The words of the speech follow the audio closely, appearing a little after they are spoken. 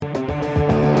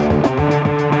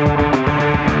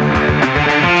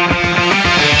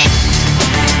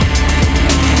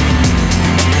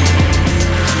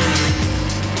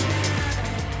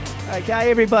G'day,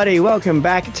 everybody. Welcome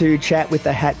back to Chat with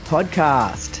the Hat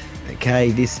podcast. Okay,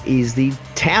 this is the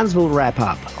Townsville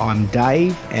wrap-up. I'm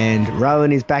Dave, and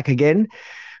Rowan is back again,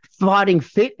 fighting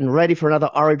fit and ready for another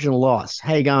Origin loss.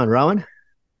 How you going, Rowan?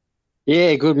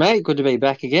 Yeah, good mate. Good to be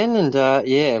back again,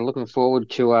 and looking forward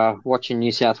to watching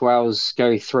New South Wales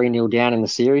go 3-0 down in the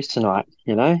series tonight.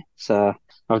 So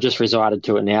I've just resided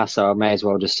to it now, so I may as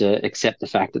well just accept the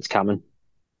fact it's coming.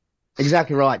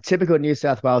 Exactly right. Typical New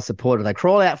South Wales supporter. They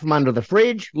crawl out from under the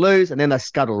fridge, lose, and then they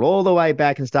scuttle all the way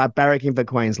back and start barracking for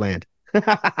Queensland.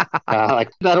 Like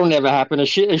that'll never happen. As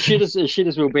shit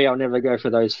as will be, I'll never go for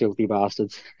those filthy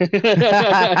bastards. There's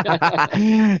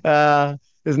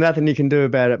nothing you can do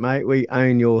about it, mate. We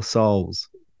own your souls.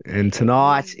 And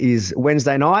tonight is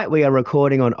Wednesday night. We are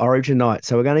recording on Origin night.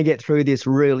 So we're going to get through this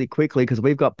really quickly because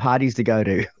we've got parties to go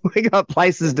to. We got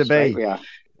places to Straight be. we are.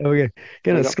 So we're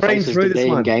going We to got scream places to through this be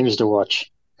and one. games to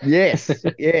watch. Yes,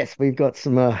 yes, we've got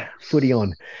some footy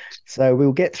on. So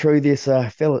we'll get through this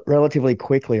relatively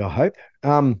quickly, I hope.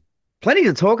 Plenty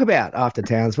to talk about after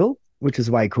Townsville, which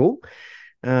is way cool.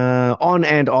 On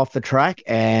and off the track,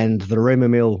 and the rumour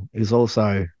mill is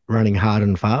also running hard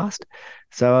and fast.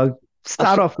 So I'll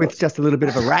start off with just a little bit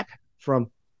of a rap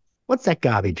from what's that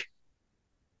garbage?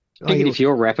 Oh, Figured if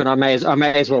you're rapping, I may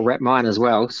as well rap mine as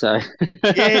well. So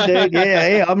yeah, dude,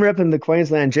 yeah. I'm repping the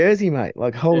Queensland jersey, mate.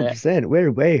 Like 100%.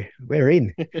 We're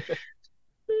in.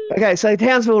 Okay, so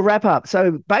Townsville wrap up.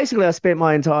 So basically, I spent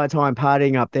my entire time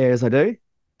partying up there as I do,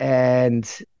 and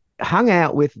hung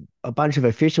out with a bunch of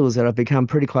officials that I've become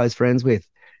pretty close friends with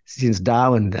since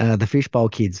Darwin, the fishbowl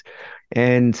kids,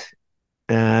 and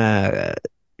uh,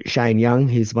 Shane Young.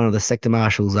 He's one of the sector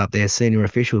marshals up there, senior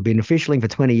official, been officialing for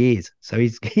 20 years, so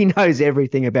he knows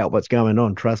everything about what's going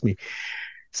on. Trust me.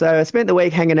 So I spent the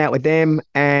week hanging out with them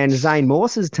and Zane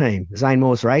Morse's team, Zane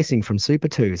Morse Racing from Super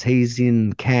Twos. He's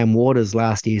in Cam Waters'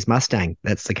 last year's Mustang.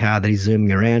 That's the car that he's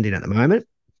zooming around in at the moment.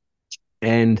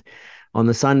 And on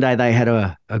the Sunday, they had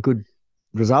a good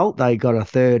result. They got a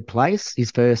third place,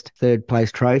 his first third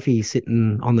place trophy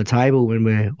sitting on the table when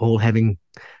we're all having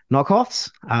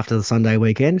knockoffs after the Sunday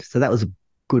weekend. So that was a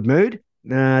good mood.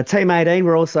 Team 18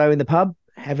 were also in the pub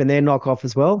having their knockoff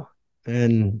as well,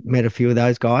 and met a few of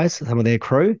those guys, some of their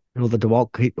crew, and all the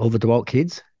DeWalt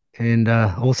kids, and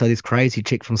also this crazy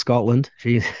chick from Scotland.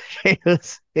 She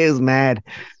was mad.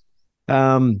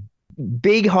 Um,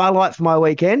 Big highlight for my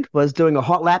weekend was doing a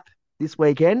hot lap this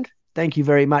weekend. Thank you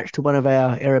very much to one of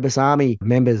our Erebus Army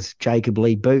members, Jacob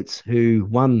Lee Boots, who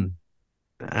won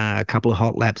a couple of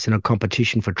hot laps in a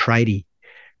competition for tradie,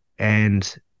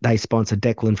 and they sponsored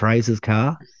Declan Fraser's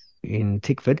car in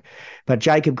Tickford. But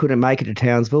Jacob couldn't make it to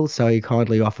Townsville, so he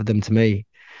kindly offered them to me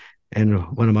and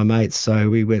one of my mates. So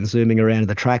we went zooming around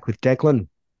the track with Declan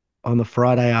on the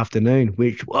Friday afternoon,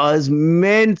 which was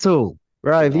mental.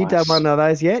 Bro, have you done nice. one of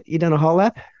those yet? You done a whole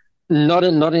lap? Not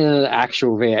in an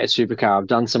actual V8 supercar. I've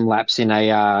done some laps in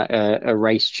a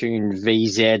race tuned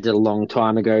VZ a long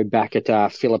time ago back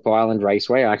at Phillip Island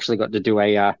Raceway. I actually got to do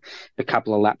a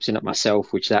couple of laps in it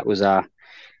myself, which that was a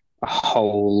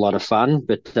whole lot of fun.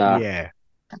 But Yeah.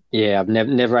 yeah, I've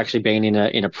never actually been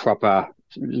in a proper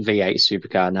V8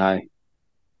 supercar. No.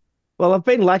 Well, I've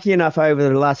been lucky enough over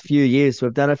the last few years to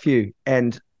have done a few.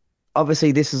 And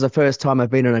obviously, this is the first time I've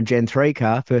been in a Gen 3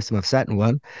 car, first time I've sat in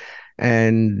one,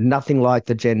 and nothing like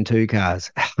the Gen 2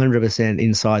 cars, 100%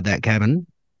 inside that cabin,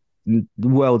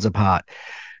 worlds apart.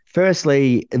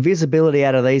 Firstly, visibility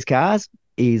out of these cars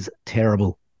is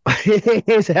terrible.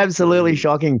 It's absolutely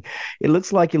shocking. It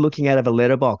looks like you're looking out of a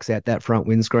letterbox at that front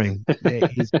windscreen. There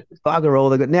is bugger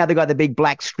all. Now they've got the big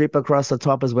black strip across the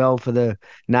top as well for the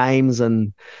names,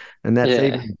 and that's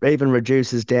Yeah. even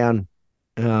reduces down.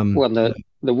 Um, Well,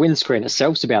 the windscreen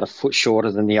itself's about a foot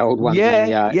shorter than the old ones in yeah, the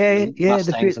yeah, yeah. The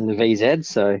Mustangs bit, and the VZ,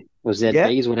 so or yep,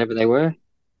 ZBs, whatever they were.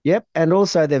 yep. And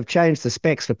also they've changed the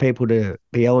specs for people to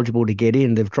be eligible to get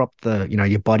in. They've dropped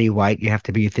your body weight. You have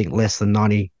to be, I think, less than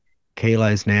 90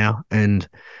 kilos now, and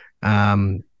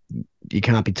um, you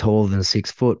can't be taller than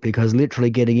 6 foot because literally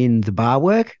getting in the bar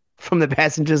work from the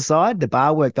passenger side, the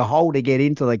bar work, the hole to get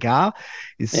into the car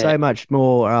is Yeah. so much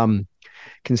more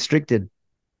constricted,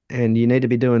 and you need to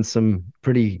be doing some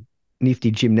pretty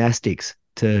nifty gymnastics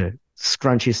to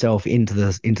scrunch yourself into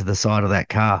the side of that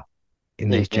car in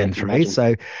Yeah, these I Gen can 3s. imagine.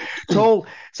 So tall,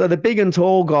 so the big and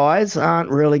tall guys aren't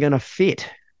really going to fit.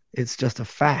 It's just a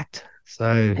fact.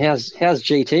 So, How's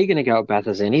GT going to go at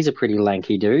Bathurst then? He's a pretty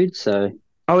lanky dude, so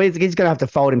oh, he's going to have to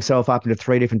fold himself up into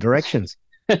three different directions,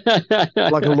 like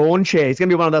a lawn chair. He's going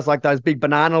to be one of those big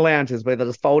banana lounges where they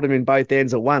just fold him in both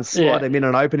ends at once, slide yeah. him in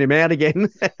and open him out again.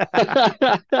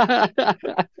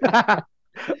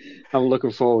 I'm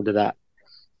looking forward to that.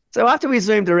 So after we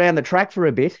zoomed around the track for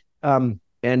a bit, and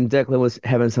Declan was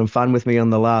having some fun with me on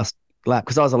the last lap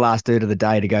because I was the last dude of the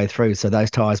day to go through. So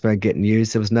those tyres weren't getting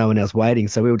used. There was no one else waiting.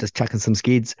 So we were just chucking some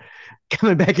skids,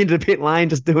 coming back into the pit lane,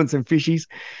 just doing some fishies.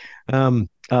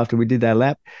 After we did that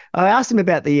lap, I asked him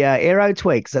about the aero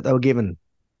tweaks that they were given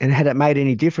and had it made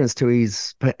any difference to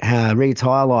his rear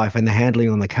tyre life and the handling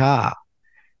on the car.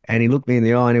 And he looked me in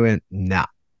the eye and he went, "Nah,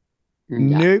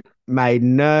 Yeah, nope, made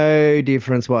no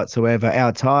difference whatsoever.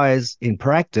 Our tyres in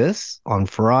practice on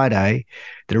Friday,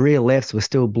 the rear lefts were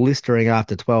still blistering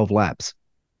after 12 laps."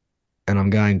 And I'm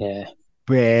going, yeah,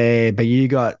 "Yeah, but you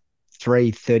got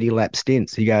 3 30 lap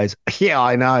stints." He goes, "Yeah,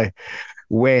 I know.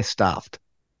 We're stuffed.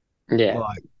 yeah,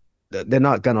 Like, they're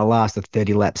not going to last a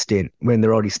 30 lap stint when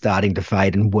they're already starting to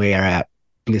fade and wear out,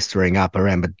 blistering up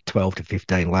around 12 to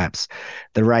 15 laps.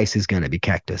 The race is going to be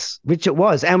cactus," which it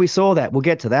was. And we saw that. We'll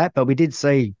get to that, but we did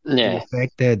see the yeah.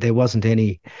 effect there. There wasn't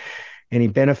any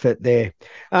benefit there.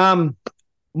 Um,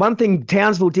 One thing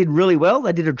Townsville did really well,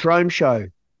 they did a drone show.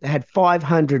 They had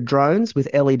 500 drones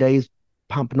with LEDs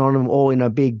pumping on them all in a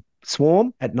big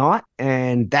swarm at night,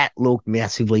 and that looked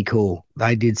massively cool.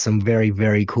 They did some very,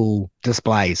 very cool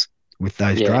displays with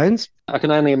those Yeah. drones. I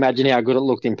can only imagine how good it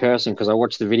looked in person because I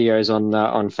watched the videos on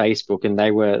Facebook and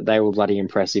they were bloody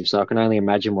impressive. So I can only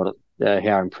imagine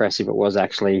how impressive it was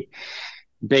actually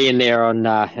being there on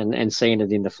and seeing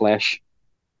it in the flesh.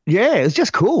 Yeah, it was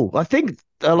just cool. I think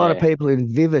a lot of Yeah, people in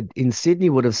Vivid in Sydney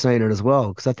would have seen it as well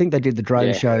because I think they did the drone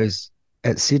yeah. shows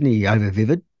at Sydney over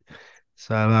Vivid.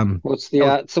 So Well, that was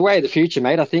it's the way of the future,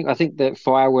 mate. I think that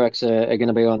fireworks are going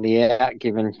to be on the air,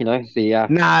 given the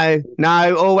no,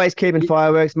 no, always keeping you,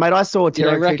 fireworks, mate. I saw you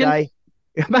don't Territory reckon? Day.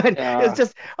 Mate, it's Uh,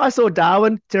 just I saw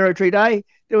Darwin Territory Day.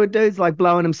 There were dudes like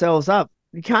blowing themselves up.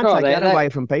 You can't oh, take that away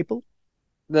from people.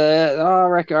 I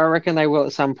reckon they will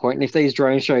at some point. And if these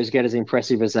drone shows get as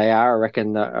impressive as they are, I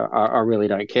reckon that I really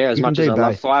don't care. As You can much as do I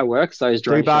love both. fireworks, those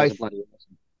Do drone shows are both. bloody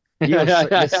You're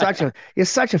awesome.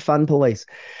 such a fun police.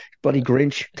 Bloody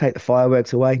Grinch, take the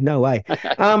fireworks away. No way.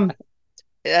 Um,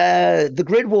 the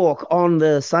grid walk on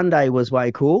the Sunday was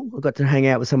way cool. I got to hang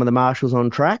out with some of the marshals on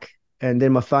track, and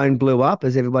then my phone blew up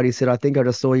as everybody said, "I think I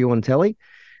just saw you on telly."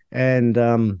 And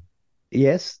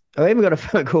yes, I even got a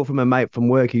phone call from a mate from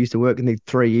work who used to work with me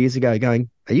 3 years ago, going,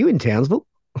 "Are you in Townsville?"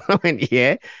 I went,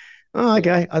 "Yeah." "Oh, Yeah,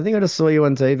 okay. I think I just saw you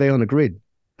on TV on the grid."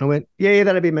 I went, "Yeah, yeah,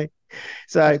 that'd be me."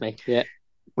 So that's me. Yeah,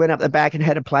 went up the back and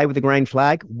had to play with the green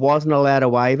flag. Wasn't allowed to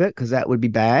wave it because that would be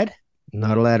bad.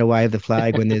 Not allowed to wave the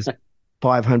flag when there's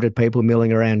 500 people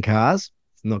milling around cars.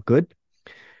 It's not good.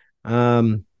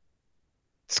 Um,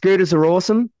 Scooters are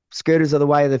awesome. Scooters are the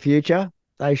way of the future.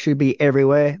 They should be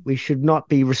everywhere. We should not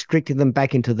be restricting them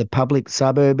back into the public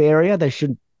suburb area. They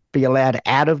should be allowed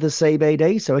out of the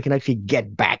CBD so we can actually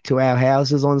get back to our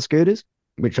houses on scooters,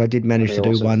 which I did that'd manage be to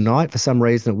do awesome. one night. For some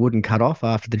reason, it wouldn't cut off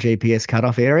after the GPS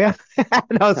cutoff area.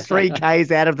 And I was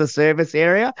 3Ks out of the service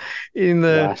area in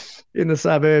the Nice. in the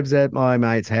suburbs at my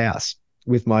mate's house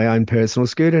with my own personal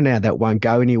scooter now that won't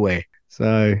go anywhere.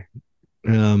 So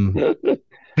um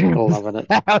Loving it.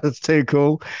 that was too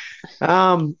cool.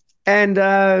 And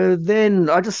then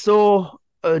I just saw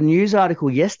a news article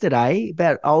yesterday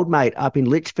about old mate up in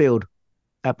Litchfield,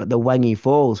 up at the Wangi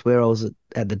Falls, where I was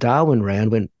at the Darwin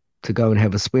round, went to go and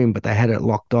have a swim, but they had it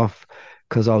locked off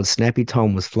because old Snappy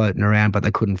Tom was floating around, but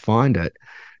they couldn't find it.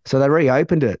 So they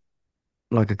reopened it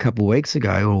like a couple of weeks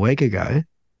ago or a week ago.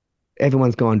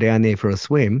 Everyone's gone down there for a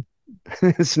swim.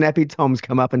 Snappy Tom's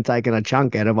come up and taken a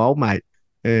chunk out of old mate.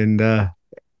 And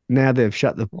now they've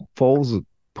shut the falls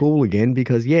pool again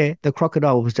because, yeah, the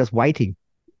crocodile was just waiting.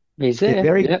 He's They're there.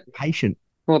 very Yep. patient.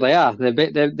 Well, they are. They've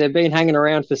been hanging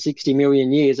around for 60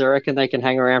 million years. I reckon they can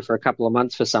hang around for a couple of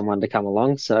months for someone to come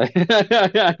along. So,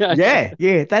 Yeah,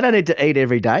 yeah. They don't need to eat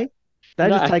every day. They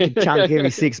just no. take a chunk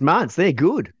every 6 months. They're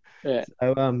good. Yeah.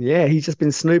 So yeah, he's just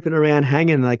been snooping around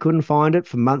hanging and they couldn't find it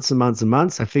for months and months and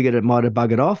months. I figured it might have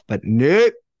buggered off, but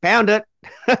nope, found it.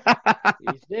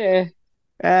 He's there.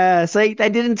 See, they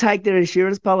didn't take their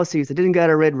insurance policies. They didn't go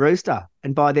to Red Rooster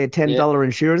and buy their Yeah. $10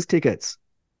 insurance tickets.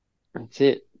 That's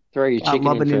it. Throw your Start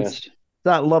chicken in lobbing in, first.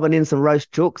 start lobbing in some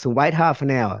roast chooks and wait half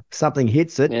an hour. If something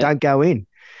hits it, Yeah. don't go in.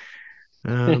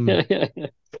 Um,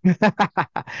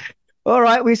 all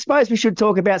right, we suppose we should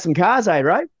talk about some cars, eh,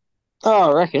 right?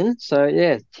 Oh, I reckon. So,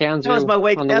 yeah, That was Townsville my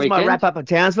week. on the That was my weekend. wrap up of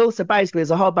Townsville. So basically,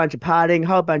 there's a whole bunch of partying,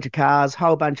 whole bunch of cars,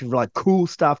 whole bunch of like cool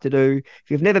stuff to do.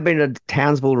 If you've never been to a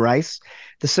Townsville race,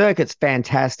 the circuit's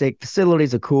fantastic.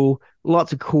 Facilities are cool.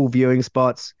 Lots of cool viewing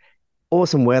spots.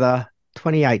 Awesome weather.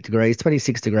 28 degrees,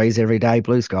 26 degrees every day.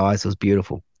 Blue skies. It was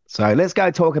beautiful. So let's go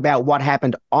talk about what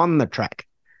happened on the track.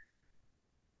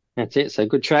 That's it. So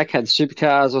good track. Had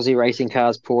supercars, Aussie racing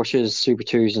cars, Porsches, Super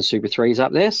Twos, and Super Threes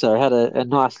up there. So had a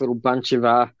nice little bunch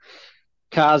of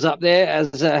cars up there,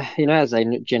 as as they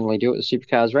generally do at the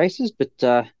supercars races.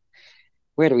 But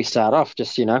where do we start off?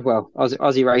 Just well,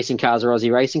 Aussie racing cars are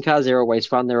Aussie racing cars. They're always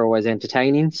fun. They're always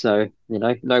entertaining. So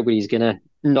nobody's gonna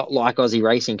not like Aussie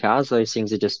racing cars. Those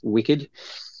things are just wicked.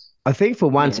 I think for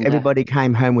once And everybody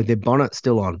came home with their bonnet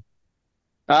still on.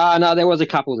 no, there was a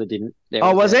couple that didn't.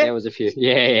 Oh, was There it? was a few.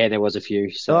 Yeah, there was a few.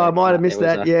 Oh, I So might have no, there missed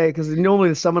was that. a Yeah, because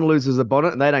normally someone loses a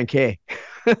bonnet and they don't care.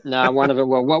 no. One of them.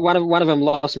 Well, one of them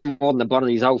lost more than the bottom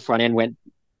of his whole front end went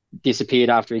disappeared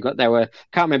after he got. They were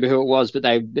can't remember who it was, but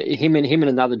him and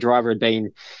another driver had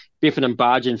been biffing and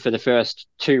barging for the first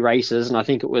two races, and I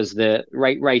think it was the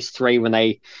race three when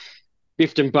they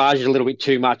biffed and barged a little bit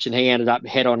too much, and he ended up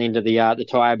head on into the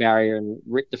tire barrier and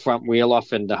ripped the front wheel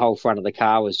off, and the whole front of the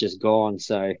car was just gone.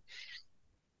 So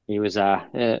he was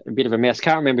a bit of a mess.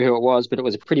 Can't remember who it was, but it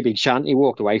was a pretty big shunt. He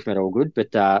walked away from it all good,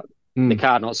 but the Mm.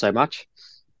 car not so much.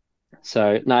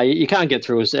 So no, you can't get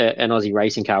through an Aussie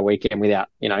racing car weekend without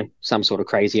some sort of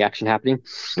crazy action happening.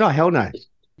 No, hell no.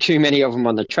 Too many of them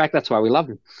on the track. That's why we love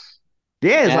them.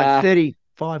 Yeah, it's like Uh,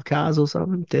 35 cars or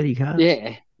something, 30 cars.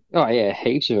 yeah. Oh yeah,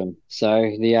 heaps of them. So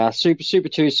the Super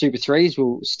Twos, Super Threes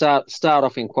will start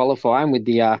off in qualifying with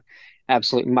the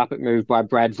absolute muppet move by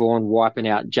Brad Vaughan wiping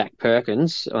out Jack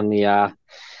Perkins on the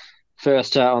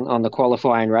first on the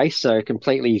qualifying race. So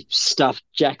completely stuffed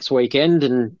Jack's weekend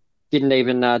and didn't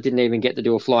even get to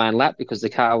do a flying lap because the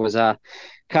car was out,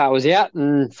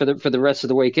 and for the rest of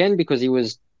the weekend because he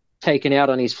was taken out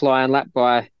on his flying lap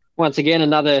by once again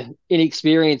another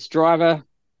inexperienced driver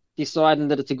deciding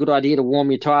that it's a good idea to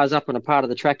warm your tires up on a part of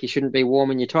the track you shouldn't be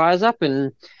warming your tires up,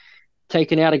 and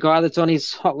taking out a guy that's on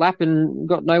his hot lap and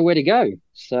got nowhere to go.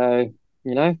 So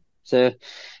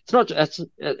it's not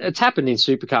it's happened in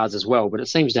supercars as well, but it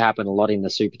seems to happen a lot in the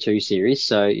Super Two series.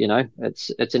 So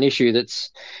it's an issue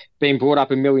that's been brought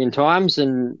up a million times,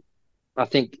 and I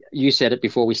think you said it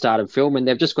before we started filming.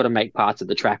 They've just got to make parts of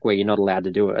the track where you're not allowed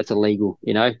to do it. It's illegal,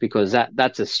 because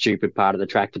that's a stupid part of the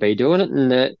track to be doing it,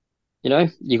 and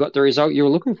you got the result you were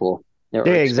looking for Yeah,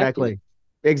 or expecting.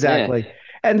 exactly. Yeah, Exactly.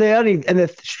 And the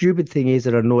stupid thing is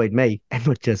that annoyed me, and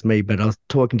not just me, but I was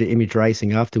talking to Image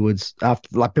Racing afterwards, after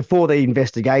like before the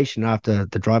investigation, after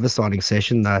the driver signing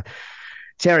session,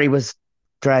 Terry was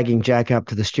dragging Jack up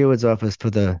to the steward's office for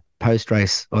the post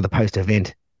race or the post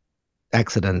event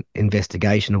accident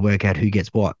investigation to work out who gets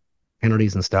what,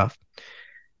 penalties and stuff.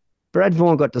 Brad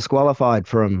Vaughan got disqualified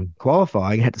from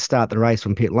qualifying, had to start the race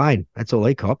from pit lane. That's all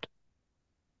he copped.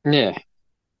 yeah,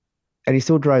 And he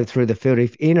still drove through the field. He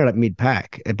ended up mid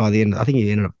pack by the end. I think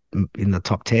he ended up in the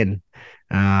top 10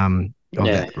 of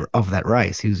yeah, that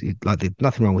race. Like there's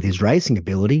nothing wrong with his racing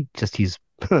ability, just his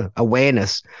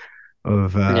awareness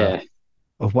of yeah.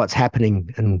 what's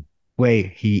happening and where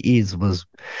he is was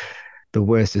the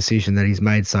worst decision that he's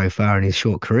made so far in his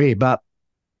short career.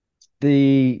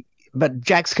 The but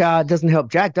Jack's car doesn't help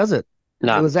Jack, does it? There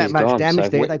No, was that he's much gone. damage So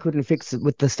there. They couldn't fix it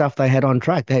with the stuff they had on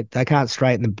track. They can't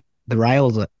straighten the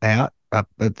rails out up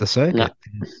at the no, circuit.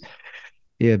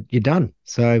 You're done.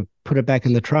 So put it back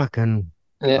in the truck, and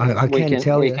yeah, I can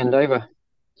tell you, weekend over.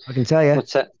 I can tell you,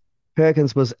 What's that?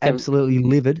 Perkins was Have, absolutely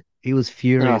livid. He was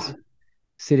furious. oh, can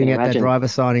Sitting at that imagine. driver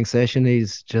signing session,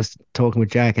 he's just talking with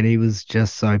Jack, and he was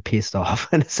just so pissed off.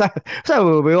 And so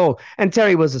were we all. And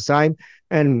Terry was the same.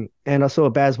 And I saw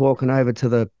Baz walking over to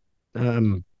the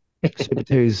um, Super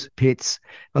Two's pits.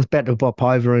 I was about to pop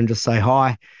over and just say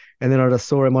hi. And then I just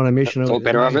saw him on a mission. Thought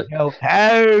better of No, it. hell,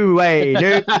 oh, wait,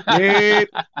 nope, nope.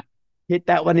 Hit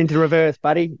that one into reverse,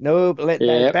 buddy. Nope, let that.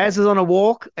 Yeah, Baz is on a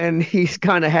walk and he's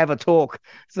going to have a talk.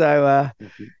 So,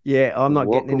 yeah, I'm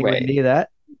not getting walk anywhere away, near that.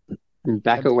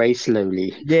 back away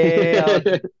slowly. Yeah,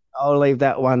 I'll leave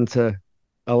that one to.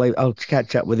 I'll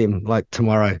catch up with him like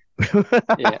tomorrow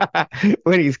Yeah,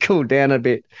 when he's cooled down a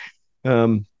bit.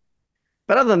 Um,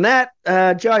 but other than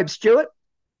that, Job Stewart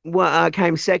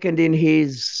came second in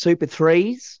his Super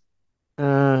Threes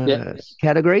yeah,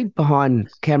 category behind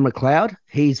Cam McLeod.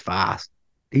 He's fast.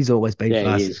 He's always been yeah. He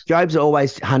fast. is. Job's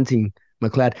always hunting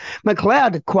McLeod.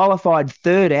 McLeod qualified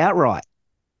third outright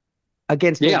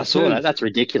against all Yeah, I the saw that. twos. That's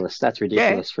ridiculous. That's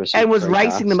Yeah, ridiculous for a and Super was Three car.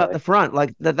 racing them up So the front.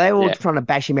 Like that, they were all yeah, trying to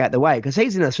bash him out the way because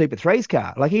he's in a Super Threes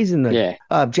car. Like he's in the yeah,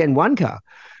 Gen 1 car.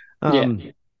 yeah, Um,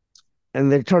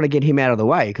 and they're trying to get him out of the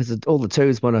way because all the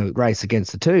twos want to race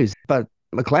against the twos. But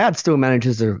McLeod still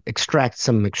manages to extract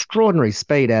some extraordinary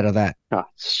speed out of that oh,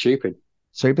 stupid.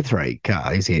 Super 3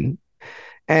 car he's in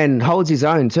and holds his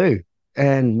own too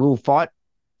and will fight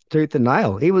tooth and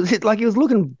nail. He was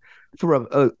looking for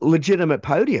a legitimate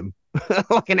podium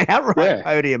like an outright Yeah.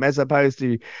 podium as opposed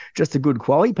to just a good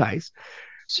quality pace.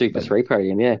 Super But three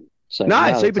podium, yeah. So no,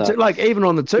 no, Super it's Two, like even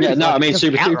on the yeah, twos, no, like I mean just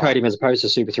Super two outright. podium as opposed to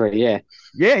Super three, yeah.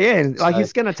 Yeah, yeah. Like So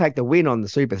he's going to take the win on the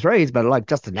Super Threes, but like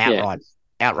just an yeah,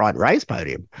 outright race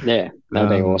podium. yeah, that'd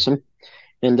be Um, awesome.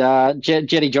 And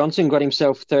Jetty Johnson got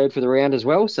himself third for the round as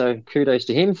well. So kudos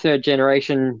to him. Third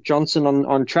generation Johnson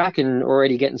on track and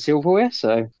already getting silverware.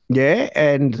 So yeah,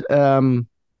 and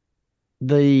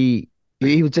the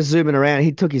he was just zooming around.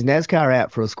 He took his NASCAR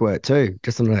out for a squirt too,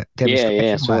 just on a yeah,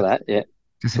 yeah, I demonstration saw lap. that. Yeah,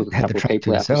 Just took a had the couple of track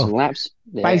to people out for some himself. laps.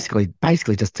 Yeah,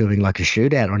 Basically just doing like a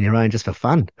shootout on your own just for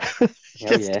fun.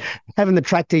 hell Just yeah, having the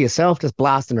track to yourself, just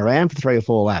blasting around for 3 or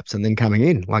 4 laps and then coming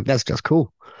in. Like that's just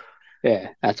cool. yeah,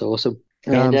 that's awesome.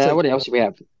 And So what else do we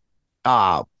have?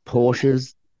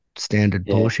 Porsches, standard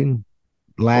Yeah, Porsche,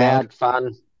 loud, loud,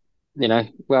 fun.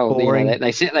 Well, boring.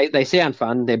 they sound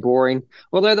fun. They're boring.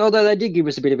 Although they did give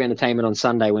us a bit of entertainment on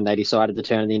Sunday when they decided to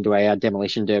turn it into a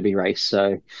demolition derby race.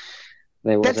 So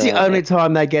there was That's the only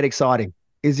time they get exciting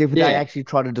is if they yeah, actually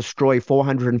try to destroy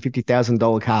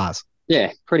 $450,000 cars.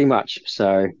 yeah, pretty much.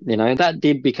 So that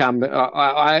did become.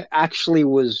 I actually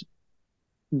was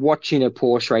watching a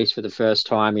Porsche race for the first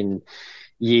time in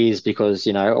years because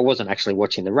I wasn't actually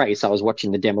watching the race. I was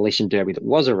watching the demolition derby that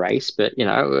was a race, but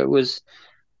it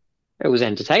was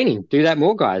entertaining. Do that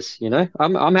more, guys.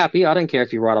 I'm happy. I don't care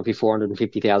if you write up your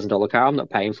 $450,000 car. I'm not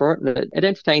paying for it. It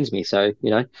entertains me. So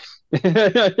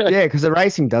Yeah, because the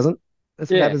racing doesn't.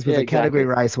 That's what yeah, happens yeah, with a category exactly.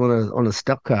 race on a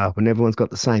stock car when everyone's got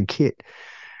the same kit.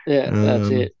 Yeah, that's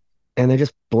Um, it. and they're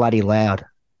just bloody loud.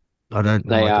 I don't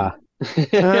They like them. are.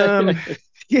 Um,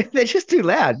 yeah, they're just too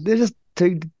loud. They're just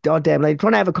too goddamn. They're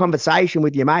trying to have a conversation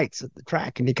with your mates at the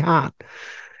track, and you can't.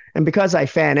 And because they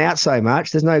fan out so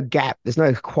much, there's no gap. There's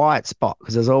no quiet spot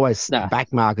because there's always Nah.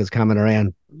 back markers coming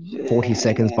around 40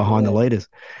 seconds behind the Yeah. leaders.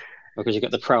 Because you've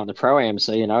got the pro and the pro am,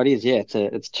 so it is. Yeah,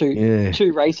 it's two Yeah,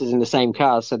 two races in the same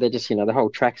car, so they're just the whole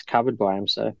track's covered by them.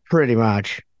 So pretty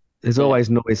much. There's yeah, always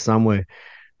noise somewhere.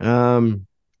 Um,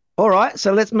 all right,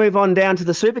 so let's move on down to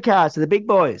the supercars, to the big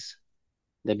boys.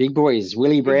 the big boys,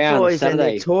 Willie Big Brown, boys and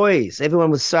their Saturday. toys.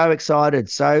 Everyone was so excited,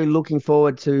 so looking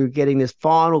forward to getting this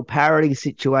final parity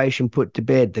situation put to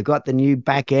bed. They got the new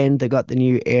back end, they got the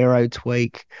new aero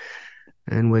tweak,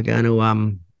 and we're going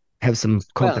to have some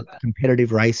Well,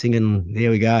 competitive racing, and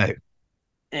there we go.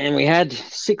 and we had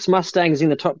 6 Mustangs in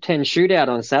the top 10 shootout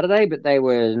on Saturday, but they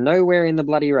were nowhere in the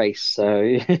bloody race.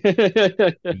 So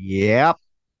Yep.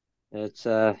 it's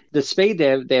the speed.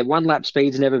 Their one lap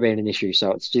speed's never been an issue.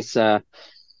 So it's just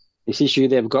this issue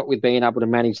they've got with being able to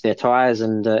manage their tires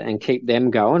and keep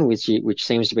them going, which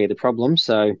seems to be the problem.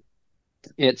 So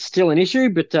it's still an issue,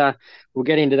 but we'll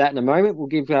get into that in a moment. We'll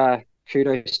give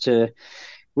kudos to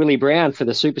Willie Brown for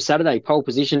the Super Saturday pole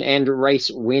position and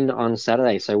race win on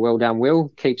Saturday. So well done, Will.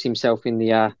 Keeps himself in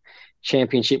the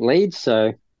championship lead.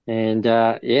 So and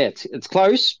yeah, it's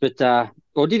close, but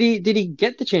or did he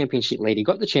get the championship lead? He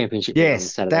got the championship lead on Yes,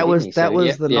 Saturday, that didn't was he? So that yeah,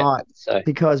 was the yeah. night So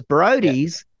because yeah,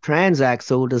 Brody's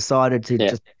transaxle decided to yeah,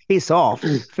 just piss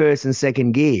off first and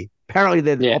second gear. Apparently,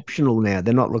 they're yeah, optional now;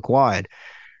 they're not required.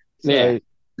 yeah. So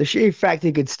the sheer fact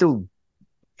he could still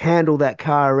handle that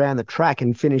car around the track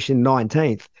and finish in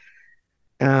 19th,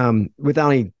 with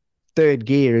only third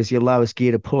gear as your lowest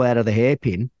gear to pull out of the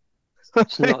hairpin.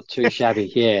 It's not too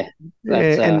shabby. Yeah, Yeah,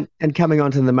 that's and coming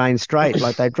onto the main straight,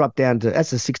 like they dropped down to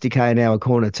that's a 60k an hour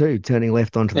corner too, turning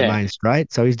left onto the yeah. main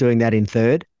straight. So he's doing that in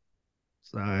third.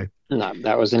 So No,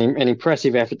 that was an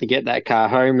impressive effort to get that car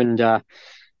home and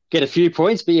get a few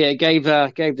points. But yeah, it gave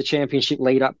the championship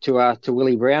lead up to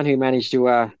Willie Brown, who managed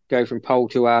to go from pole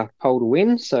to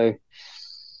win. So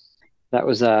that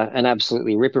was an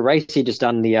absolutely ripper race. He just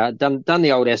done the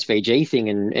old SVG thing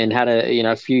and had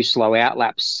a few slow out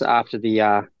laps after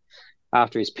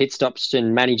his pit stops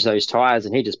and managed those tires,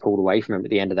 and he just pulled away from him at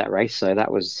the end of that race. So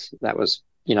that was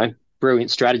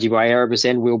brilliant strategy by Erebus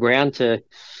and Will Brown to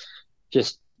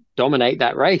just dominate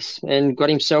that race and got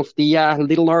himself the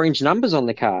little orange numbers on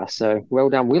the car. So well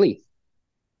done, Willie.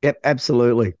 yep,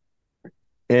 absolutely.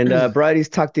 And Brady's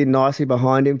tucked in nicely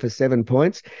behind him for 7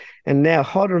 points. And now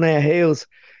hot on our heels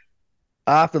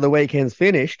after the weekend's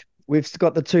finished, we've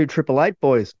got the two Triple Eight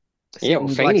boys Yeah, well,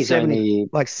 sitting Feeney's only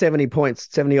like 70 points,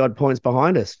 70 odd points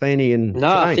behind us, Feeney and no,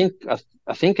 Shane.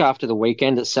 I think after the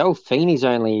weekend itself, Feeney's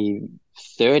only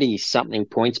 30 something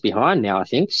points behind now. I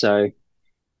think so.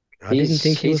 I didn't He's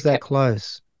think he he's was that kept.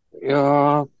 close.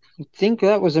 I think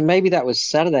maybe that was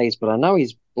Saturdays, but I know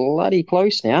he's bloody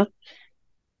close now.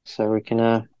 So we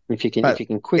can if But you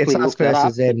can it's quickly us look that versus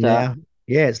up. them But now.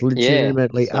 Yeah, it's yeah,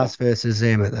 legitimately so us versus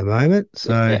them at the moment.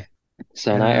 So yeah,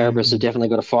 So no, Erebus have Um, definitely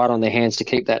got a fight on their hands to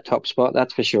keep that top spot.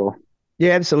 That's for sure.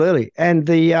 yeah, absolutely. And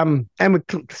and we're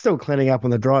still cleaning up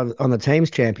on the drive on the teams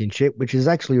championship, which is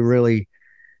actually really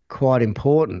quite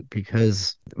important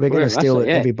because we're going to Very much so. steal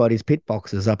Yeah. everybody's pit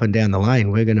boxes up and down the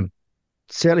lane. We're going to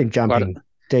certainly But jumping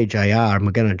DJR and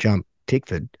we're going to jump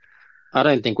Tickford. I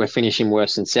don't think we're finishing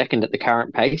worse than second at the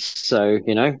current pace. So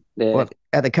they're Well,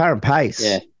 at the current yeah,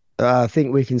 pace, I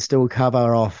think we can still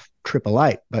cover off Triple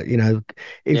Eight. But if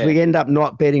yeah. we end up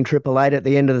not betting Triple Eight at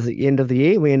the end of the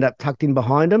year, we end up tucked in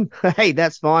behind them. Hey,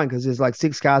 that's fine because there's like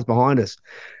 6 cars behind us.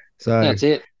 So That's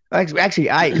it. actually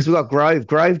eight because we got Grove.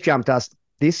 Grove jumped us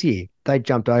this year. They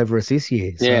jumped over us this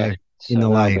year. Yeah. So in So the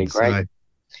that'll be lane. great. So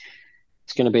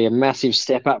It's going to be a massive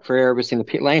step up for Erebus in the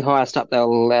pit lane, highest up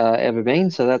they'll ever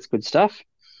been. So that's good stuff.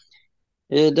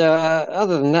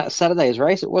 Other than that, Saturday's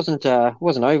race, it wasn't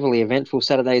overly eventful.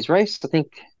 Saturday's race, I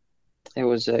think there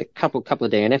was a couple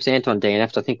of DNFs. Anton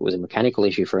DNF'd. I think it was a mechanical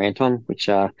issue for Anton, which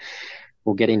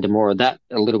we'll get into more of that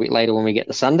a little bit later when we get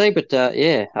to Sunday. But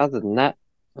yeah, other than that,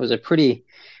 it was a pretty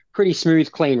smooth,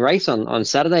 clean race on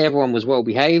Saturday. Everyone was well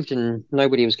behaved and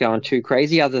nobody was going too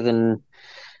crazy. Other than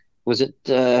was it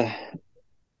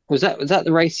was that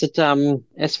the race that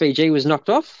SVG was knocked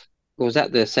off? Or was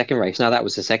that the second race? No, that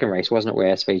was the second race, wasn't it?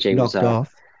 Where SVG was knocked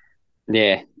off.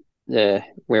 yeah,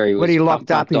 where he When was he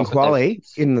locked up bumped in off at the quali,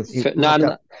 no, locked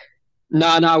no, up.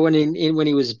 no, when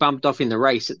he was bumped off in the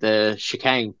race at the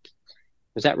chicane.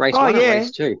 Was that race Oh one or yeah,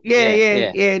 race two? yeah, Yeah, yeah,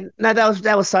 yeah, yeah. No,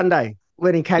 that was Sunday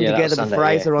when he came yeah. That was together with Sunday. Yeah,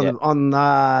 Fraser on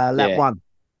yeah, lap yeah, one.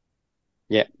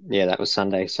 yeah, yeah. That was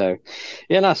Sunday. So,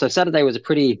 yeah, no. So Saturday was a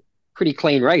pretty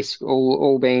clean race.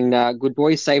 All being good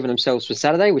boys, saving themselves for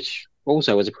Saturday, which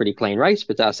also was a pretty clean race,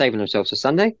 but saving themselves for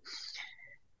Sunday.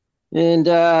 And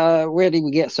where did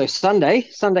we get? So Sunday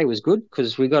was good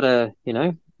because we got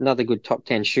another good top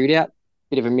 10 shootout.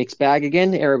 Bit of a mixed bag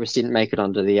again. Erebus didn't make it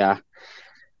onto the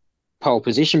pole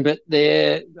position, but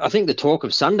I think the talk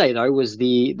of Sunday though was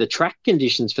the track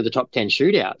conditions for the top 10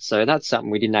 shootout. So that's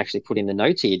something we didn't actually put in the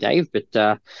notes here, Dave. But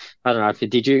I don't know if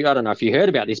did you. I don't know if you heard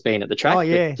about this being at the Oh track, but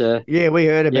yeah, yeah. We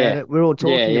heard about yeah, it. We're all yeah,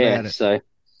 talking yeah. about it. So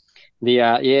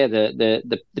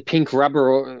the pink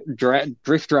rubber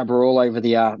drift rubber all over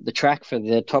the track for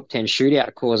the top 10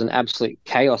 shootout caused an absolute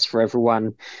chaos for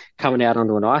everyone coming out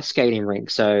onto an ice skating rink.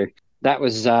 So that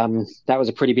was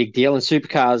a pretty big deal. And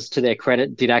Supercars, to their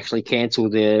credit, did actually cancel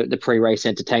the pre-race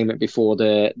entertainment before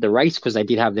the race because they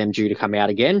did have them due to come out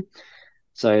again.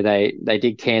 So they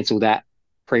did cancel that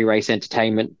pre-race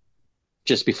entertainment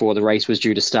just before the race was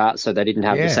due to start, so they didn't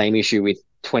have the Yeah. same issue with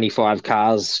 25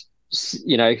 cars,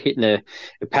 hitting a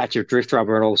patch of drift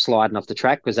rubber and all sliding off the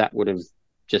track because that would have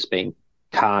just been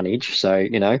carnage. So.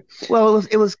 Well,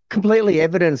 it was completely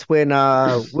evidence when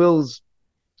Will's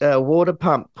water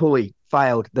pump pulley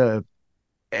failed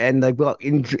and they got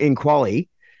in quali,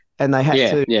 and they had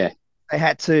Yeah, to yeah,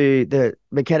 the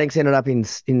mechanics ended up in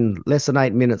less than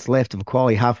 8 minutes left of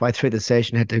quali halfway through the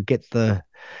session had to get the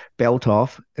belt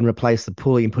off and replace the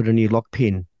pulley and put a new lock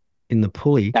pin in the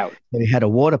pulley. that So he had a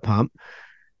water pump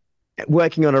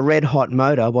working on a red hot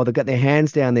motor while they've got their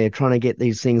hands down there trying to get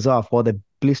these things off while they're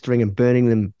blistering and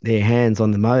burning their hands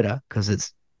on the motor because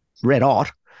it's red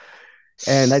hot.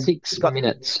 And they six got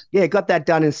minutes. got that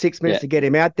done in 6 minutes Yeah, to get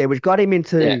him out there, which got him yeah,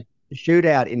 into the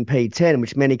shootout in P10,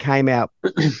 which meant he came out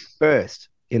first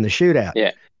in the shootout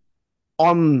yeah.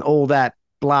 on all that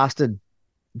blasted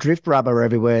drift rubber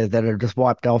everywhere that had just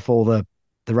wiped off all the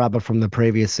rubber from the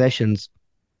previous sessions.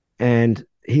 And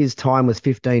his time was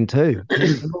 15.2.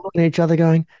 And we're looking at each other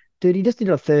going, dude, he just did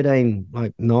a 13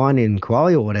 like 9 in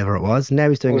quali or whatever it was. Now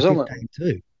he's It doing a was almost,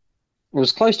 15.2. it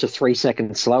was close to 3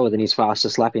 seconds slower than his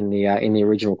fastest lap in the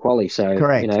original quali. So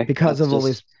Correct. that's just Because of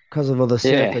all the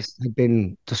yeah, surface had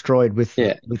been destroyed with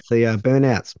yeah, the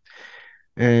burnouts.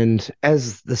 And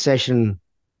as the session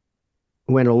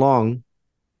went along,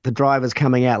 the drivers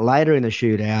coming out later in the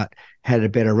shootout had a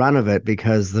better run of it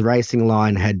because the racing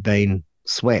line had been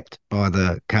swept by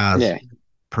the cars yeah,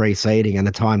 preceding, and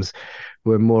the times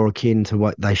were more akin to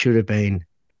what they should have been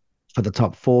for the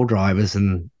top four drivers,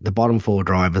 and the bottom four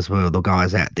drivers were the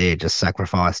guys out there just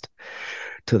sacrificed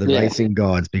to the yeah, racing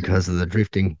guides because of the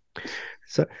drifting.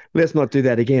 So let's not do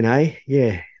that again, eh?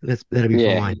 Yeah, that'll be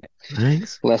yeah. fine.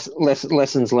 Thanks. Less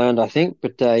lessons learned, I think.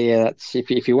 But yeah, that's,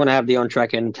 if you want to have the on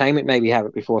track entertainment, maybe have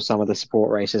it before some of the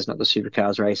support races, not the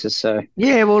supercars races. So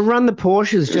Yeah, we'll run the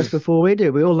Porsches just before we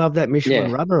do. We all love that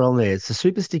Michelin yeah, rubber on there. It's the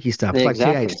super sticky stuff. It's like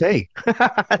exactly. THT.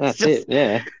 That's it.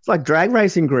 Yeah, It's like drag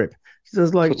racing grip. It's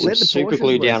just like put some let the super Porsches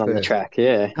glue loose down on the first. track.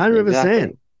 Yeah, 100%.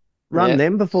 exactly. Run Yeah,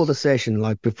 them before the session,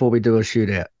 like before we do a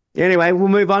shootout. Anyway, we'll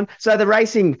move on. So the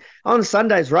racing on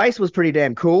Sunday's race was pretty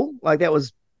damn cool. Like that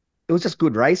was it was just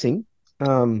good racing.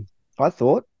 I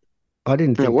thought I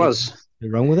didn't It think there was was.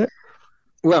 anything wrong with it.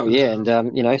 Well, yeah, and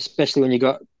especially when you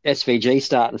got SVG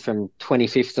starting from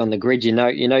 25th on the grid, you know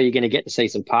you're going to get to see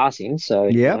some passing. So,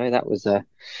 Yep. that was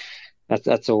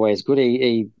that's always good.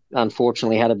 He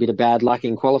unfortunately had a bit of bad luck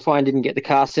in qualifying, didn't get the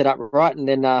car set up right, and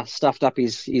then stuffed up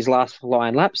his last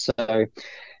flying lap. So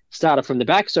started from the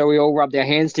back. So we all rubbed our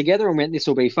hands together and went, "This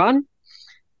will be fun,"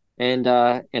 and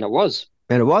it was.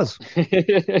 And it was.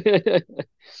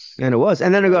 And it was.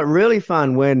 And then it got really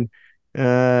fun when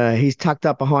he's tucked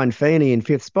up behind Feeney in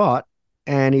fifth spot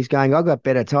and he's going, I've got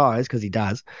better tyres, because he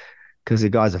does, because the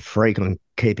guy's a freak on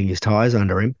keeping his tyres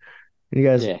under him. And he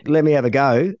goes, Yeah, let me have a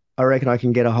go. I reckon I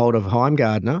can get a hold of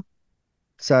Heimgardner.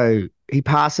 So he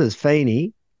passes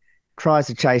Feeney, tries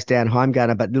to chase down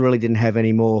Heimgardner, but really didn't have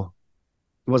any more,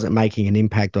 wasn't making an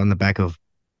impact on the back of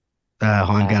no,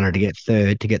 Heimgardner to get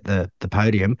third, to get the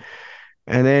podium.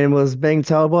 And then was being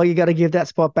told, well, you got to give that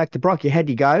spot back to Brock. You had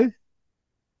to go.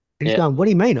 And he's yeah, going, what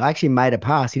do you mean? I actually made a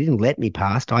pass. He didn't let me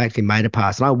pass. I actually made a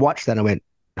pass. And I watched that and I went,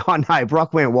 oh no,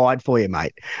 Brock went wide for you,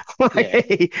 mate. Like yeah,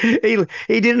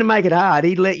 he didn't make it hard.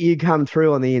 He let you come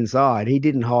through on the inside. He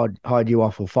didn't hide you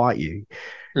off or fight you,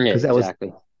 yeah, because that was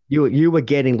exactly. you were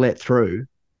getting let through.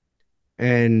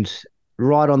 And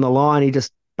right on the line, he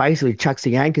just basically chucks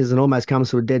the anchors and almost comes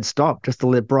to a dead stop just to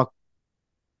let Brock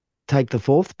take the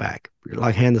fourth back,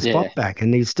 like hand the Yeah, spot back,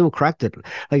 and he's still cracked it.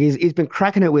 Like he's been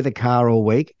cracking it with the car all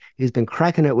week. He's been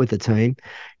cracking it with the team.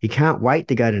 He can't wait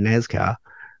to go to NASCAR,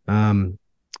 um,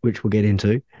 which we'll get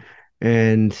into.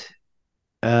 And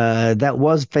that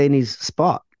was Feeney's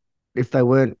spot. If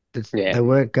yeah. they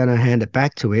weren't going to hand it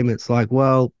back to him, it's like,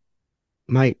 well,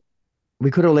 mate,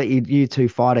 we could have let you two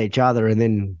fight each other and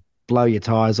then blow your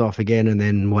tires off again, and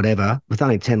then whatever. With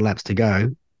only 10 laps to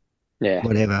go, Yeah.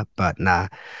 whatever. But nah,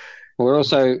 Well,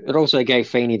 it also gave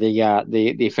Feeney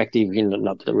the effective,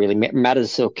 not that it really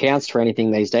matters or counts for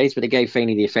anything these days, but it gave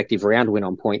Feeney the effective round win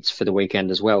on points for the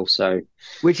weekend as well. So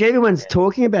which everyone's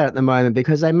talking about at the moment,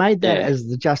 because they made that yeah, as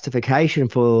the justification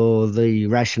for the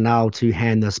rationale to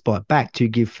hand the spot back to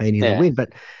give Feeney the yeah, win.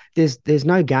 But there's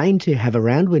no gain to have a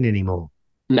round win anymore.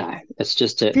 no, it's 15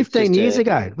 just years a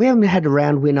ago, we haven't had a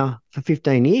round winner for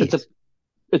 15 it's a years.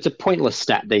 it's a pointless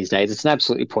stat these days. It's an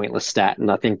absolutely pointless stat, and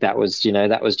I think that was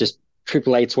just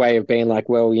Triple Eight's way of being like,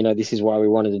 well, this is why we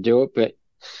wanted to do it. But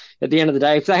at the end of the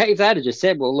day, if they had just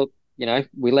said, well, look,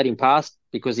 we let him pass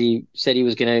because he said he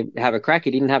was going to have a crack,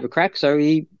 he didn't have a crack, so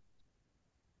he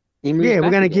moves Yeah, back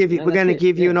again. we're going That's to it.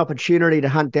 give you Yeah, an opportunity to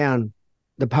hunt down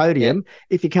the yeah, podium.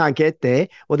 If you can't get there,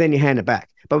 well, then you hand it back.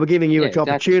 But we're giving you yeah, an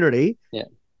exactly. opportunity. Yeah,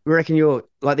 We reckon you're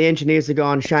like the engineers are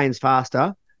gone. Shane's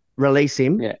faster. Release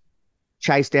him. yeah,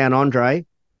 Chase down Andre.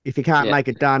 If you can't yeah, make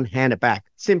it done, hand it back.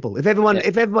 Simple. yeah.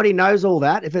 If everybody knows all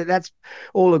that, if that's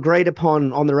all agreed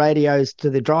upon on the radios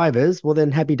to the drivers, well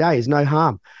then happy days, no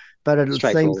harm. But it seems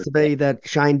Straightforward. to Yeah, be that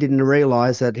Shane didn't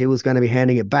realise that he was going to be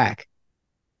handing it back.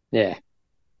 yeah.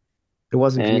 It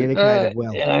wasn't And communicated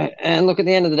well. and look, at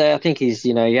the end of the day, I think he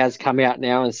has come out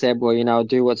now and said, well, I'll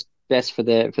do what's best for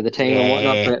the team and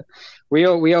whatnot. Yeah. But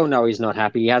we all know he's not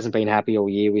happy. He hasn't been happy all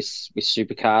year with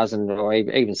supercars and or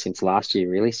even since last year,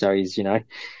 really. So he's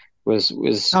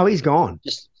was Oh, he's gone.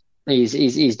 just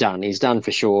he's done. He's done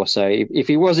for sure. So if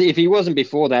he wasn't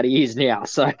before that, he is now.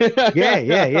 So Yeah,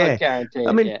 yeah, I yeah. guarantee I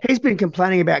it. mean, Yeah, he's been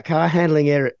complaining about car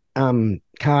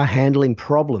handling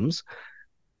problems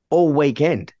all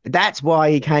weekend. That's why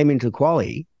he yeah, came into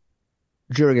quali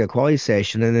during a quali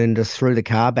session and then just threw the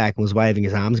car back and was waving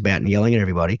his arms about and yelling at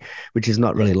everybody, which is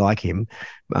not yeah, really like him.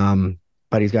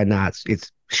 But he's going, nah,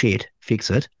 it's shit, fix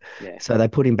it. yeah, So they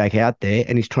put him back out there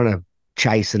and he's trying to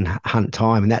chase and hunt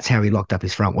time. And that's how he locked up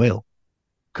his front wheel,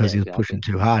 yeah, because he was exactly. pushing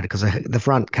too hard, because the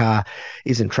front car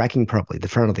isn't tracking properly. The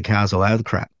front of the car's all over the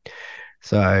crap.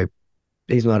 So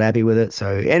he's not happy with it. So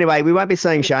anyway, we won't be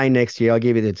seeing Shane next year. I'll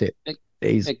give you the tip. It,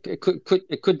 He's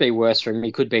it could be worse for him.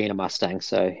 He could be in a Mustang.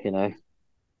 So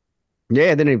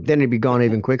Yeah, then he'd be gone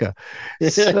even quicker.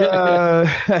 So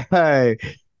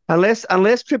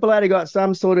unless Triple Eight got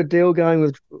some sort of deal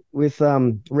going with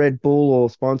Red Bull or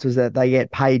sponsors, that they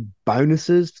get paid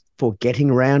bonuses for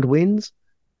getting round wins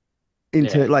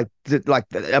into yeah. like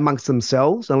amongst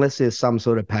themselves, unless there's some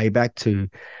sort of payback to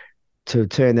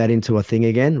turn that into a thing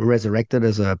again, resurrect it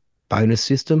as a bonus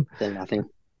system, Then nothing.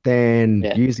 then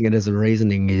Yeah, using it as a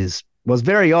reasoning was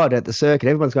very odd at the circuit.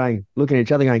 Everyone's going, looking at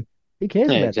each other going, who cares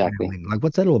yeah, about the exactly. handling? Like,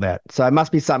 what's that all about? So it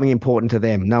must be something important to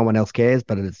them. No one else cares,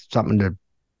 but it's something to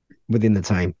within the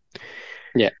team.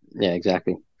 Yeah, yeah,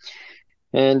 exactly.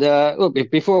 And look,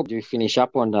 before we finish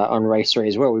up on race three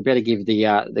as well, we better give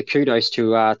the kudos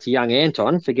to young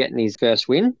Anton for getting his first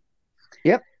win.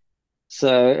 Yep.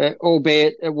 So,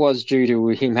 albeit it was due to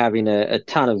him having a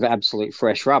ton of absolute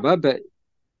fresh rubber, but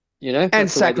And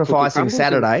that's the way the cookie sacrificing crumbles.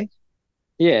 And Saturday,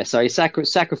 yeah, so he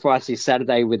sacrificed his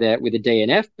Saturday with a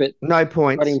DNF, but no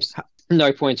got him points,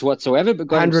 no points whatsoever, but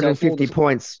got himself all 150 the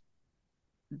points.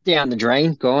 down the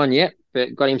drain, gone, yep,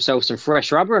 but got himself some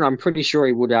fresh rubber, and I'm pretty sure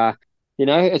he would.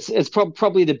 It's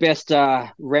probably the best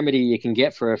remedy you can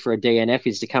get for a DNF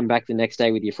is to come back the next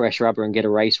day with your fresh rubber and get a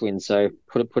race win. So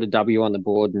put a W on the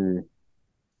board and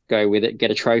go with it,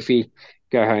 get a trophy,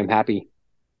 go home happy.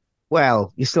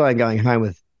 Well, you still ain't going home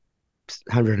with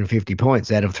 150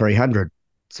 points out of 300.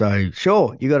 So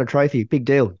sure, you got a trophy, big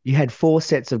deal. You had four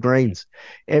sets of greens.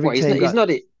 Every Well, team he's got not.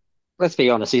 Let's be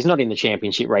honest, he's not in the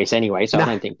championship race anyway, so I nah.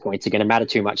 don't think points are going to matter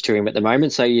too much to him at the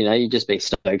moment. So you just be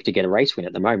stoked to get a race win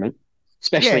at the moment,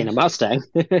 especially Yeah, in a Mustang.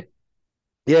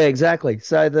 yeah, exactly.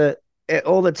 So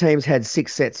all the teams had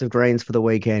six sets of greens for the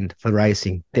weekend for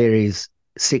racing. There is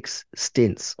six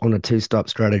stints on a two-stop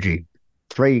strategy,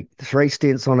 three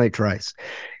stints on each race.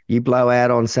 You blow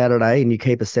out on Saturday and you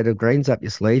keep a set of greens up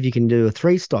your sleeve, you can do a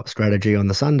three-stop strategy on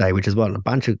the Sunday, which is what a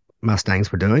bunch of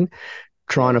Mustangs were doing,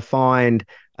 trying Yeah, to find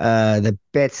the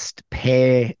best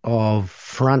pair of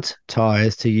front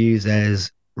tires to use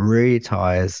as rear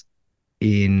tires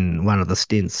in one of the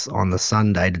stints on the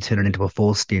Sunday to turn it into a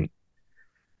four stint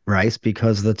race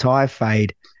because the tire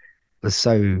fade was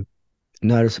so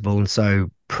noticeable and so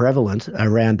prevalent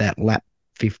around that lap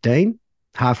 15,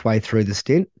 halfway through the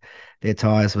stint. Their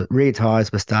rear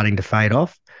tires were starting to fade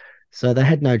off. So they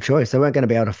had no choice. They weren't going to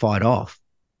be able to fight off.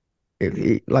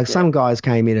 Like yeah, some guys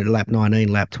came in at lap 19,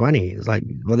 lap 20. It's like,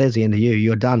 well, there's the end of you.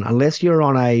 You're done. Unless you're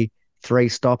on a three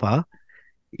stopper,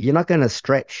 you're not going to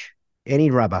stretch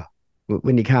any rubber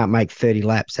when you can't make 30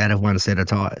 laps out of one set of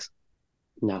tires.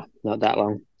 no, not that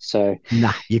long. So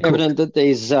Nah, you're evident cooked. that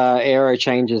these aero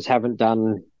changes haven't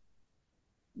done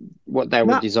what they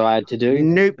were Nah, desired to do,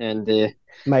 nope. and the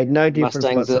Made no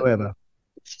difference Mustangs are whatsoever.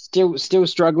 still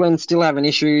struggling, still having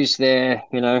issues. There,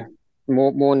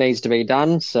 more needs to be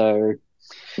done. So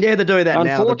Yeah, they do that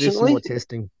now. They'll do some more unfortunately,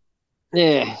 testing.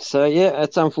 yeah. So yeah,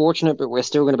 it's unfortunate, but we're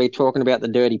still going to be talking about the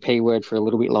dirty P word for a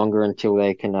little bit longer until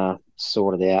they can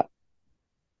sort it out.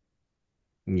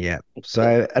 Yeah. But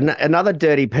So another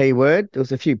dirty P word. There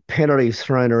was a few penalties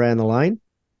thrown around the lane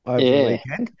over the yeah,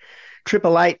 weekend.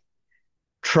 Triple Eight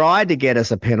tried to get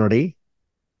us a penalty.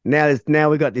 Now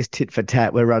we got this tit for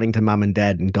tat. We're running to mum and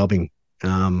dad and dobbing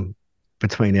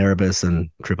between Erebus and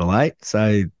Triple Eight.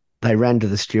 So they ran to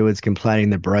the stewards complaining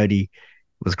that Brody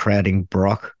was crowding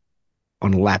Brock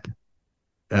on lap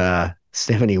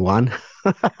 71,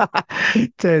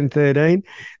 turn 13.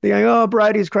 They're going, oh,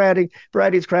 Brady's crowding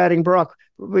Brock.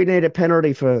 We need a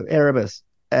penalty for Erebus.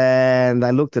 And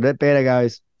they looked at it. Better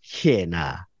goes, yeah,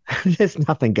 nah. There's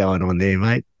nothing going on there,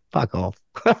 mate. Fuck off.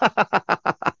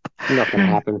 not going to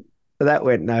happen. That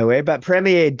went nowhere. But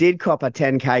Premier did cop a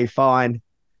 10K fine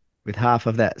with half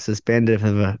of that suspended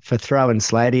for throwing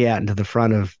Slady out into the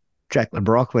front of Jack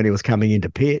LeBrock when he was coming into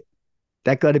pit.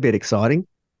 That got a bit exciting.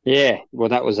 Yeah, well,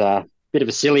 that was a bit of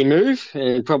a silly move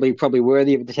and probably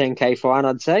worthy of the 10K fine,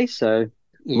 I'd say. So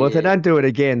Well, if they yeah, don't do it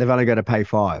again, they've only got to pay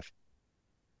five.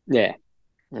 yeah,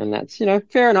 and that's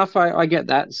fair enough. I get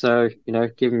that. So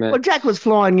give him a Well, Jack was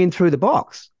flying in through the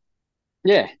box.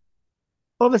 yeah,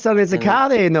 All of a sudden, there's a and car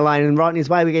there in the lane, and right in his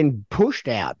way, we're getting pushed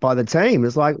out by the team.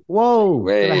 It's like,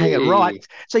 whoa, got to hang it right. way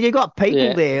So you got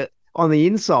people yeah, there on the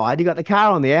inside, you got the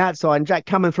car on the outside, and Jack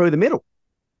coming through the middle.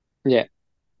 yeah.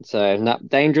 So no,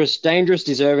 dangerous,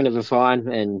 deserving of a fine,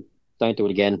 and don't do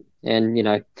it again. And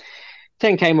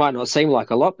 10K might not seem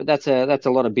like a lot, but that's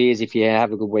a lot of beers if you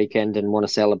have a good weekend and want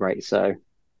to celebrate. So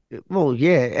Well,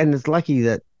 yeah, and it's lucky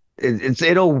that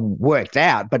it all worked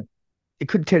out, but it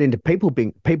could turn into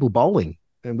people bowling,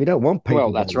 and we don't want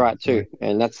well, people that's bowling. right So too,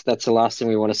 and that's the last thing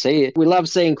we want to see. We love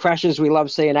seeing crashes, we love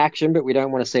seeing action, but we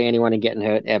don't want to see anyone getting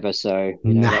hurt ever. So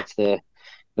nah, that's the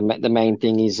main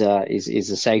thing is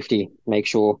the safety. Make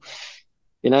sure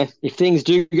if things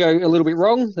do go a little bit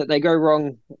wrong, that they go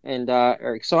wrong and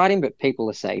are exciting, but people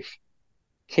are safe.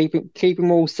 Keep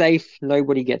them all safe.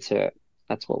 Nobody gets hurt.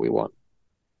 That's what we want.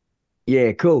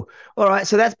 yeah, cool. All right,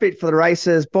 so that's it for the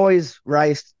races. Boys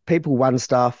raced, people won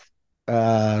stuff.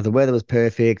 The weather was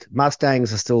perfect.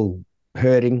 Mustangs are still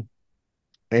hurting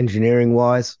engineering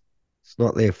wise. It's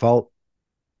not their fault.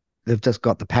 They've just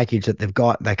got the package that they've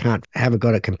got. They haven't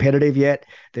got it competitive yet.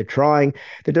 They're trying.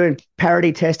 They're doing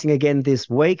parity testing again this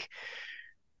week.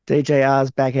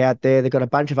 DJR's back out there. They've got a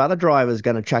bunch of other drivers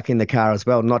going to chuck in the car as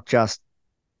well, not just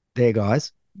their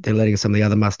guys. They're letting some of the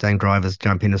other Mustang drivers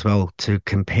jump in as well to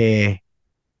compare,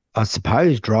 I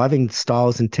suppose, driving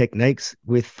styles and techniques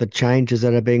with the changes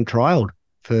that are being trialed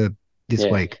for this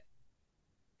Yeah. week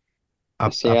We'll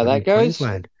up see how in that goes.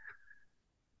 Queensland.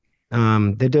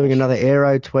 They're doing That should another be.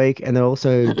 aero tweak, and they're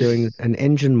also doing an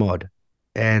engine mod,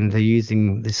 and they're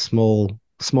using this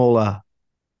smaller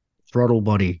throttle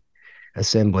body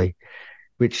assembly,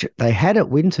 which they had at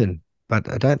Winton,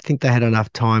 but I don't think they had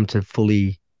enough time to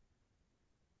fully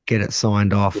get it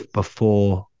signed off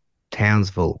before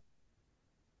Townsville,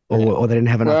 Yeah. or they didn't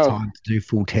have enough Well, time to do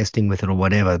full testing with it or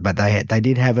whatever. But they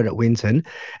did have it at Winton,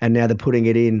 and now they're putting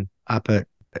it in up at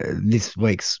this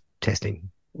week's testing.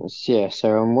 yeah.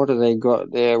 So, what have they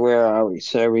got there? Where are we?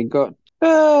 So we got.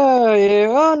 Oh yeah.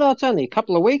 Oh no, it's only a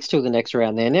couple of weeks till the next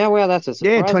round there. Now, wow, that's a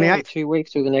Yeah, surprise. Only 28th. 2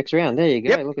 weeks till the next round. There you go.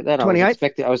 Yep, Look at that.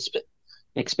 28th. I was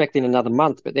expecting another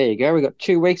month, but there you go. We got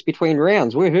 2 weeks between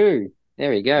rounds. Woohoo! There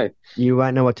we go. You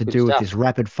won't know what to Good do with this stuff.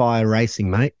 rapid fire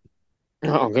racing, mate.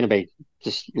 Oh, I'm going to be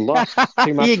just lost.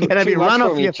 Too much. You're gonna be Too much run for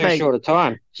off me in your too feet. short a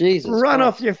time. Jesus Run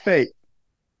off Christ, your feet.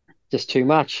 just too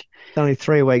much. It's only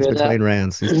 3 weeks But between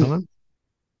rounds this time.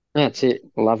 that's it.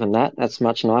 Loving that. That's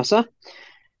much nicer.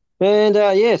 And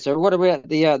yeah, so what about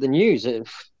the news?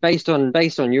 Based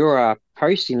on your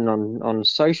posting on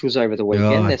socials over the weekend,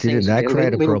 Oh, there didn't seems to be that a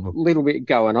create a problem? little bit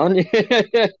going on.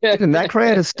 Didn't that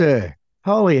create a stir?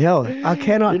 Holy hell. I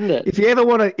cannot. Didn't it? If you ever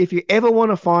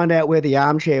want to find out where the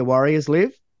armchair warriors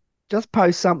live, just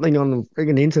post something on the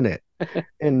friggin' internet.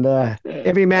 And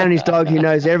every man and his dog, he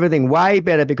knows everything way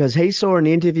better because he saw an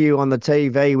interview on the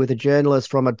TV with a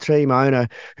journalist from a team owner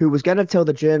who was going to tell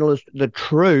the journalist the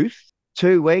truth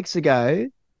 2 weeks ago, Yeah,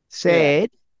 said,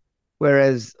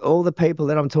 whereas all the people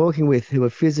that I'm talking with who are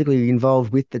physically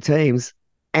involved with the teams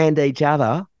and each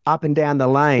other up and down the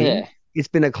lane, yeah, it's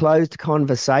been a closed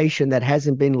conversation that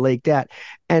hasn't been leaked out.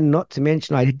 And not to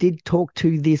mention, I did talk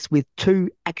to this with two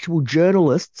actual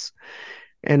journalists,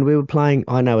 and we were playing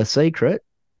I Know a Secret.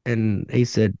 And he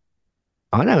said,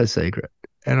 I know a secret.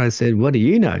 And I said, what do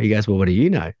you know? He goes, well, what do you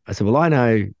know? I said, well, I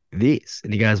know this.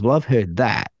 And he goes, well, I've heard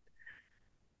that.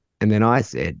 And then I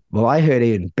said, well, I heard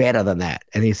even better than that.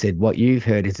 And he said, what you've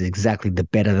heard is exactly the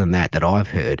better than that I've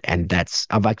heard. And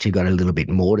I've actually got a little bit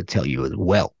more to tell you as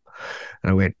well.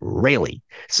 And I went, really?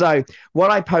 So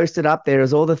what I posted up there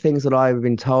is all the things that I've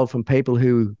been told from people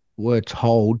who were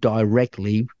told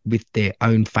directly with their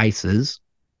own faces,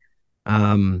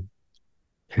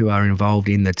 who are involved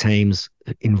in the teams,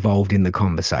 involved in the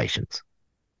conversations.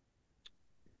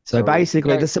 So so we'll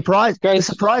basically go the surprise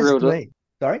through to it. me,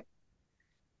 sorry.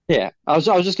 Yeah, I was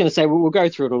just going to say we'll go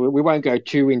through it all. We won't go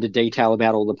too into detail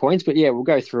about all the points, but yeah, we'll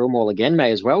go through them all again,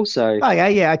 may as well. So Oh, yeah,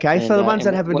 yeah, okay. So the ones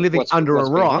and that have been living under a what's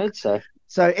been rock. heard. So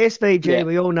So SVG, yeah,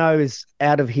 we all know, is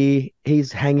out of here.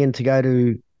 He's hanging to go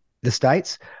to the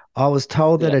States. I was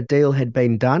told that yeah, a deal had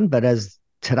been done, but as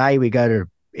today we go to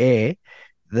air,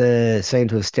 the seem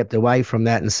to have stepped away from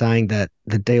that and saying that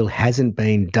the deal hasn't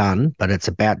been done, but it's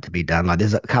about to be done. Like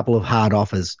there's a couple of hard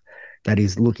offers that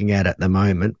he's looking at the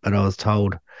moment, but I was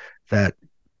told that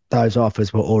those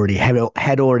offers were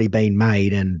had already been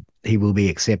made, and he will be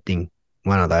accepting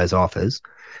one of those offers.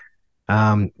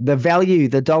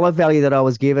 The dollar value that I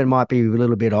was given might be a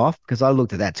little bit off because I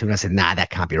looked at that too and I said, nah, that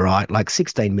can't be right. Like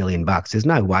 16 million bucks. There's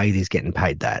no way he's getting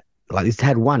paid that. Like he's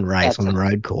had one race on that's the a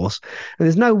road course. And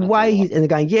there's no that's a way lot. and they're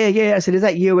going, yeah, yeah. I said, is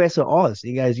that US or Oz?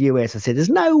 He goes, US. I said, there's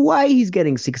no way he's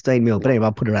getting 16 mil. But anyway,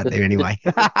 I'll put it out The there anyway.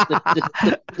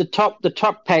 the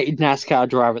top paid NASCAR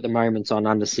driver at the moment's on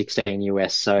under 16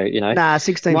 US. So Nah, might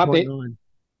be 16.9.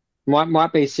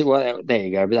 might be well. There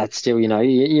you go. But that's still you're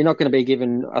not going to be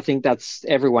given. I think that's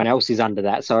everyone else is under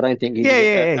that. So I don't think Yeah,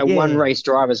 yeah, a yeah, one yeah. race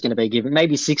driver is going to be given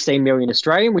maybe 16 million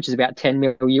Australian, which is about 10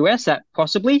 mil US. That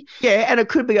possibly. Yeah, and it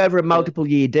could be over a But multiple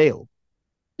year deal.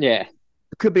 yeah.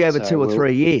 It could be over So 2 or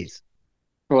 3 years.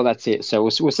 well, that's it. So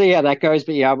we'll see how that goes.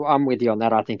 But yeah, I'm with you on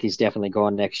that. I think he's definitely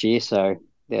gone next year. So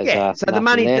there's Yeah, so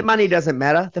nothing the there. money doesn't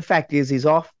matter. The fact is, he's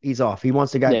off. He's off. He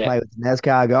wants to go Yeah, play with the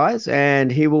NASCAR guys,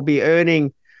 and he will be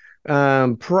earning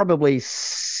probably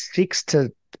 6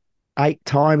 to 8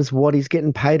 times what he's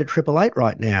getting paid at Triple Eight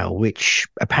right now, which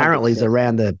apparently is 100%.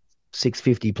 around the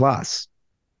 650 plus.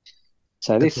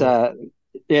 So That's this what.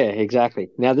 yeah, exactly.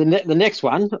 Now the next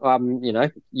one,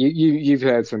 you've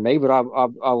heard from me, but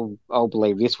I'll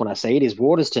believe this when I see it is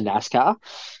Waters to NASCAR.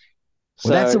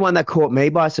 Well, that's the So one that caught me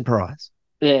by surprise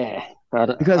yeah,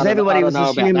 because I everybody don't was know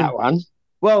about assuming. that one.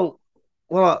 Well,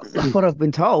 what I've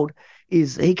been told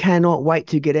is he cannot wait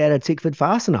to get out of Tickford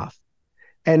fast enough,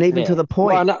 and even to Yeah, the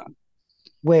well, point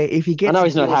where if he I gets know a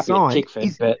he's not deal happy at signed,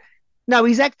 Tickford, but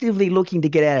he's actively looking to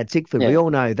get out of Tickford. We yeah, all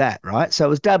know that, right? So it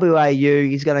was WAU.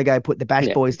 He's going to go put the Bash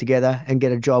yeah, boys together and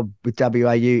get a job with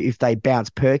WAU if they bounce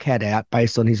Percat out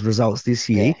based on his results this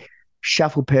year. yeah,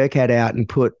 Shuffle Percat out and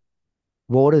put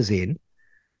Waters in.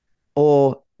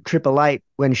 or Triple Eight,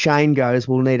 when Shane goes,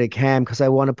 will need a cam because they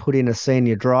want to put in a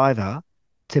senior driver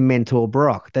to mentor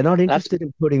Brock. They're not That's interested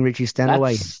in putting Richie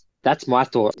Stanaway in. that's my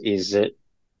thought is that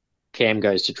Cam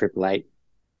goes to Triple Eight.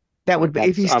 That would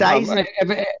Like be if that's he stays.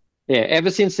 ever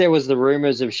since there was the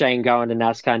rumors of Shane going to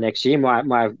NASCAR next year,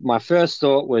 my first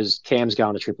thought was Cam's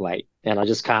going to Triple Eight, and I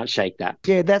just can't shake that.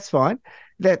 Yeah, that's fine.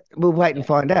 That we'll wait and Yeah,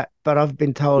 find out. But I've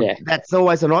been told yeah, that's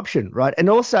always an option, right? And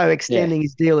also yeah, extending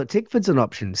his deal at Tickford's an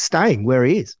option, staying where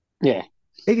he is. yeah,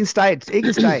 He can stay at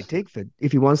Tickford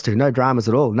if he wants to. No dramas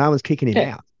at all. No one's kicking him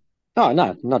yeah. out. Oh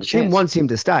no, not a Tim chance. wants him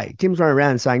to stay. Tim's running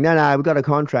around saying, no, we've got a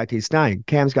contract. He's staying.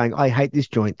 Cam's going, I hate this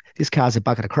joint. This car's a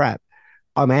bucket of crap.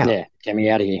 I'm out. Yeah, get me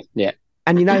out of here. Yeah,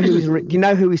 And you know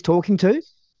who he's talking to? yeah.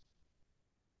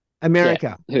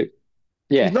 America. Who? He's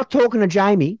Yeah, not talking to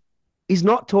Jamie. He's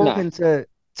not no. talking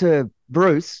to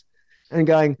Bruce and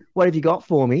going, what have you got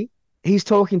for me? He's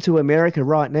talking to America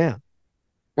right now.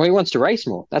 Well, he wants to race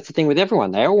more. That's the thing with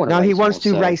everyone. They all want to No, he race wants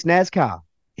more. to So race NASCAR.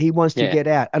 He wants to yeah, get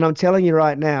out. And I'm telling you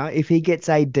right now, if he gets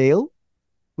a deal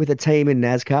with a team in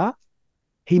NASCAR,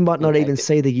 he might he'll not even take it.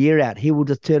 see the year out. He will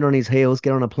just turn on his heels,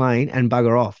 get on a plane, and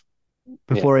bugger off Yeah,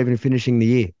 before even finishing the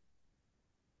year.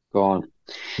 go on.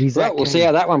 He's Well, that we'll see how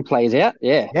keen. that one plays out.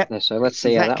 Yeah. Yep, So let's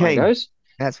see he's how that that one keen. goes.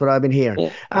 That's what I've been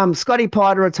hearing. Yeah. Scotty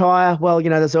Pye to retire. Well,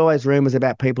 there's always rumors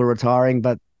about people retiring,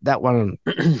 but that one,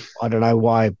 I don't know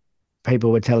why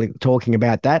people were talking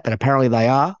about that, but apparently they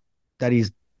are. That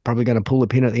he's probably going to pull the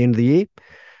pin at the end of the year.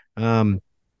 Um,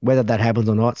 whether that happens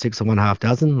or not, six or one half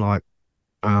dozen.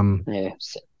 Um, Yeah.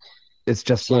 it's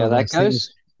just See one how of that those things.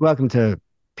 goes. Welcome to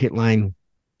pit lane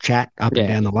chat up and Yeah.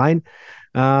 down the lane.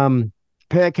 Um,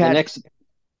 The Percat, next,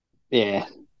 yeah,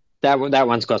 that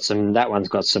one's got some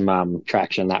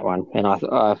traction. That one, and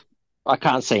I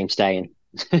can't see him staying.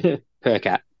 Per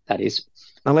cat, that is.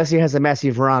 unless he has a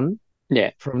massive run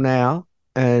Yeah. from now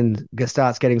and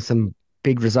starts getting some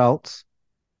big results,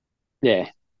 Yeah.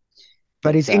 but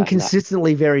But he's no,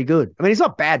 inconsistently very good. I mean, he's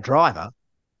not a bad driver.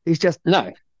 He's just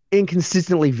no.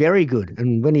 inconsistently very good.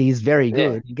 And when he is very Yeah.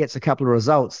 good, he gets a couple of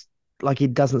results, like he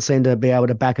doesn't seem to be able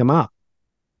to back him up,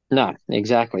 No,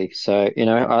 exactly. So,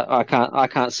 I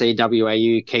can't see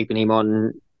WAU keeping him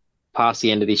on past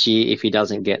the end of this year if he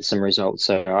doesn't get some results.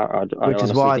 So I which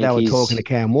is honestly why they think were talking to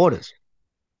Cam Waters,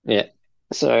 yeah.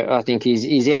 So I think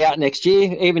he's out next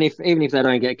year. Even if they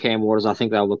don't get Cam Waters, I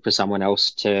think they'll look for someone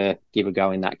else to give a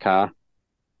go in that car.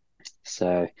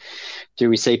 So do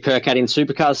we see Percat in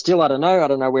supercars still? I don't know. I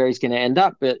don't know where he's going to end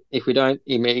up, but if we don't,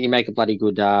 he make a bloody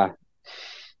good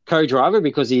co-driver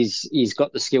because he's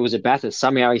got the skills at Bathurst.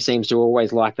 Somehow he seems to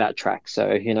always like that track.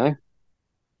 So he'll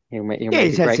yeah, make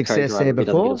he's a had great success co-driver there if he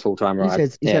doesn't get a before. full-time He's ride.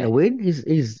 had he's had Yeah. a win.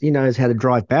 He knows how to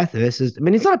drive Bathurst. I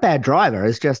mean, he's not a bad driver.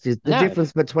 It's just the No.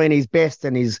 difference between his best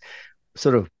and his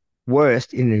sort of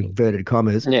worst in inverted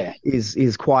commas Yeah.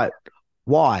 is quite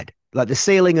wide. Like the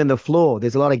ceiling and the floor,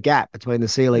 there's a lot of gap between the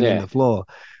ceiling and Yeah. the floor.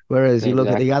 Whereas you look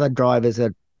at the Exactly. other drivers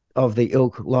of the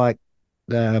ilk like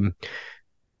um,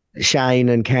 Shane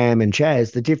and Cam and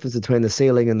Chaz, the difference between the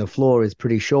ceiling and the floor is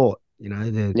pretty short.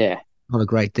 There's Yeah. not a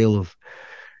great deal of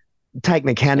take It's not a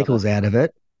mechanicals out of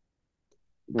it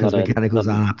because not a mechanicals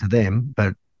not aren't up to them.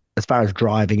 But as far as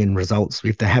driving and results,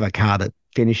 if they have a car that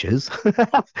finishes,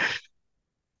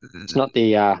 It's not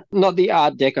the Art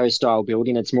Deco style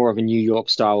building. It's more of a New York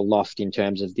style loft in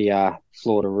terms of the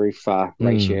floor to roof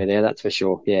ratio hmm. there. That's for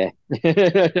sure. Yeah.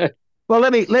 Well,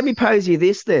 let me pose you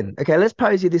this then. Okay, let's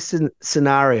pose you this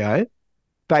scenario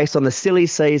based on the silly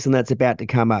season that's about to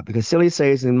come up because silly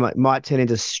season might turn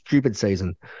into stupid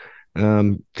season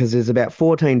because there's about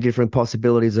 14 different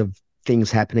possibilities of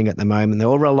things happening at the moment. They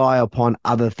all rely upon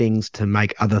other things to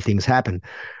make other things happen.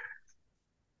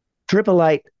 Triple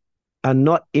Eight are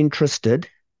not interested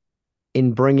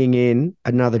in bringing in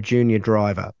another junior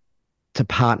driver to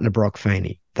partner Brock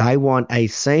Feeney. They want a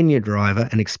senior driver,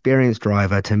 an experienced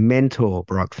driver to mentor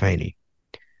Brock Feeney.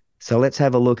 So let's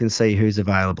have a look and see who's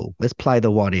available. Let's play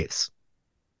the what ifs.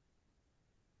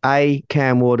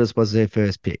 Cam Waters was their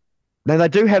first pick. Now they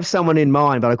do have someone in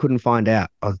mind, but I couldn't find out.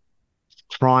 I was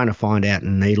trying to find out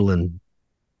and needle,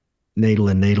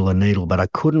 but I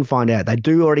couldn't find out. They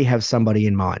do already have somebody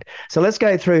in mind. So let's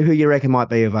go through who you reckon might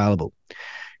be available.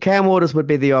 Cam Waters would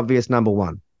be the obvious number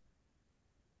one.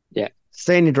 Yeah.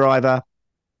 Senior driver.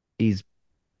 He's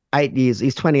 8 years.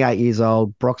 He's 28 years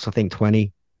old. Brock's, I think,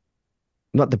 20.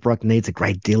 Not that Brock needs a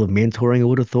great deal of mentoring, I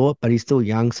would have thought, but he's still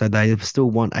young, so they still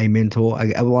want a mentor.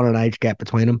 I want an age gap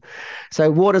between them. So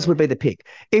Waters would be the pick.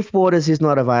 If Waters is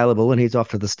not available and he's off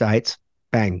to the States,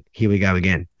 bang, here we go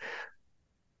again.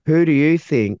 Who do you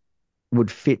think would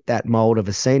fit that mold of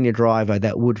a senior driver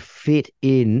that would fit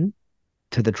in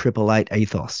to the Triple Eight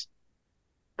ethos?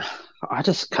 I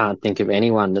just can't think of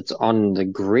anyone that's on the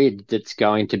grid that's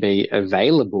going to be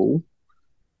available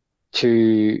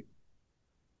to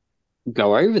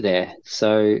go over there.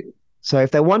 So So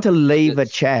if they want to leave a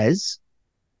it's Chaz,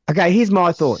 okay, here's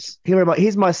my thoughts.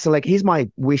 Here's my select. Here's my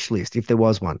wish list if there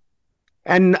was one.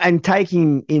 And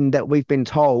taking in that we've been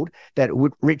told that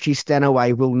Richie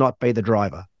Stanaway will not be the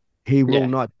driver. He will yeah,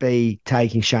 not be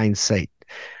taking Shane's seat.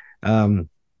 Um,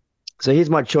 so here's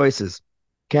my choices.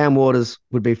 Cam Waters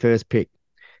would be first pick.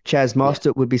 Chaz yeah,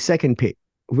 Mostert would be second pick.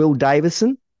 Will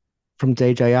Davison from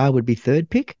DJR would be third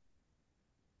pick.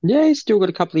 yeah. He's still got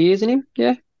a couple of years in him.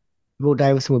 Yeah, Will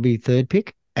Davison would be third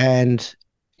pick. And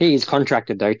he is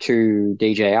contracted though to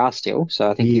DJR still, so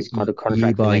I think year, he's got a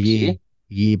year contract for by next year. year,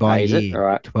 year by Is it? year, All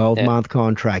right. 12 Yeah, month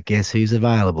contract. Guess who's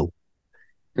available?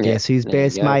 yeah. Guess who's There you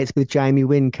best go. mates with Jamie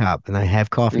Whincup? And they have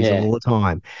coffees Yeah, all the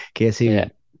time. Guess yeah,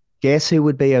 who? Guess who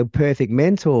would be a perfect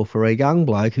mentor for a young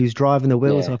bloke who's driving the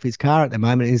wheels yeah. off his car at the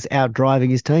moment and is out driving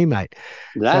his teammate?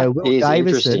 So That Will is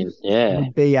interesting. Davison Yeah,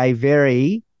 would be a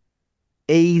very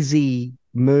easy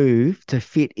move to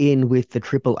fit in with the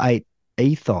Triple Eight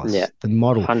yeah. ethos, the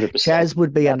model. 100%. Chaz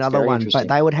would be That's another very one, but interesting.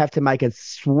 they would have to make a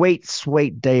sweet,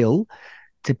 sweet deal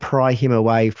to pry him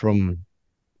away from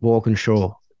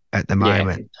Walkinshaw at the Yeah,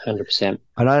 moment. 100%.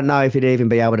 I don't know if he'd even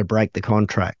be able to break the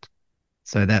contract.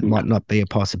 So that No. might not be a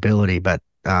possibility, but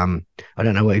I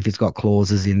don't know if he's got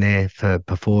clauses in there for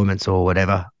performance or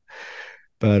whatever.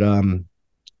 But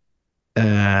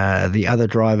the other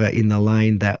driver in the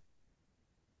lane that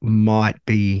might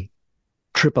be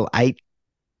triple eight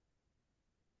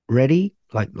ready,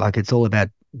 like it's all about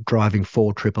driving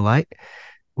for triple eight,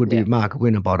 would be Yeah. Mark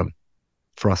Winterbottom,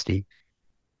 Frosty.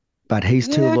 But he's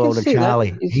too Yeah, I can loyal to see that.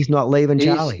 Charlie. He's not leaving He's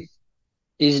Charlie.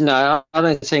 he's no, I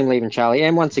don't see him leaving Charlie.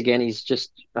 And once again, he's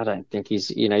just I don't think he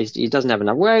doesn't have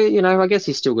enough. Well, I guess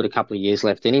he's still got a couple of years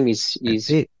left in him. That's He's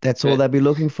it. That's all but they'd be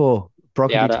looking for.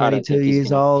 Brock will yeah, be I don't 22 think he's years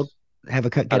gonna. old,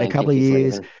 I get a don't couple think of he's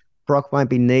years. leaving. Brock won't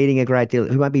be needing a great deal.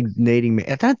 He won't be needing me.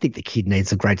 I don't think the kid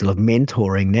needs a great deal of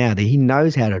mentoring now. That he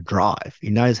knows how to drive. He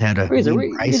knows how to Well,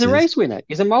 win he's a races. race winner.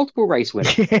 He's a multiple race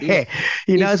winner. Yeah,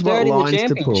 he He's knows what third in the lines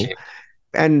to pull. championship.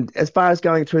 And as far as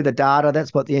going through the data,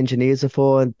 that's what the engineers are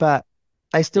for. But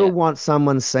they still Yeah, want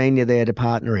someone senior there to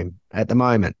partner him at the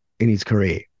moment in his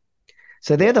career.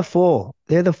 So they're yeah. the four.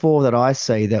 They're the four that I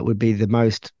see that would be the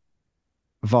most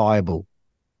viable.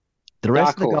 The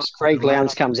rest Dark of the guys horse. in Craig the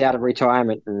Lowndes lineup, comes out of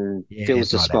retirement and yeah, fills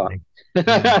it's the not spot. happening.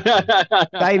 Not happening.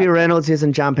 Davey Reynolds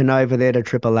isn't jumping over there to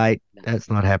Triple Eight. No, That's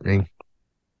not happening.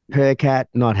 no, Percat,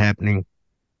 not happening.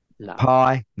 no,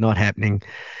 Pie, not happening.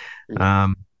 no.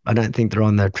 Um, I don't think they're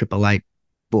on the Triple Eight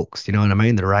books. You know what I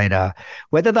mean? The radar.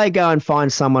 Whether they go and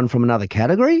find someone from another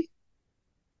category,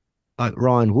 like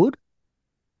Ryan Wood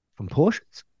from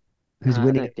Porsches, No, who's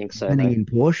I don't think so winning though. in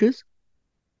Porsches,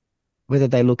 whether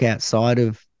they look outside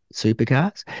of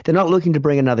supercars, they're not looking to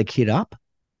bring another kid up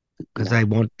because No, they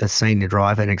want the senior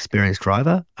driver and experienced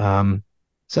driver.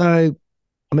 So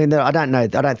I mean, I don't know. I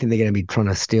don't think they're going to be trying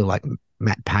to steal like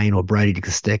Matt Payne or Brady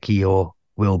Kostecki or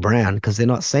Will Brown because they're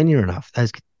not senior enough.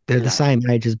 They're the no. same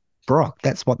age as Brock.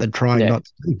 That's what they're trying Yeah, not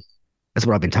to do. That's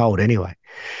what I've been told anyway.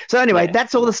 So anyway, yeah.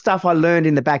 that's all the stuff I learned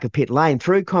in the back of pit lane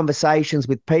through conversations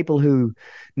with people who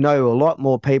know a lot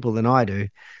more people than I do,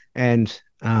 and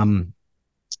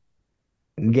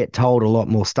get told a lot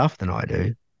more stuff than I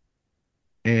do,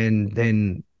 and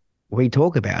then we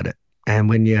talk about it. And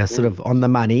when you're sort Mm. of on the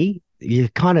money, you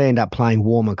kind of end up playing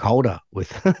warmer, colder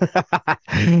with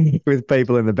with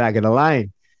people in the back of the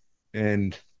lane.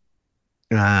 And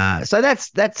so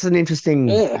that's an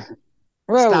interesting Yeah.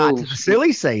 start Well, to the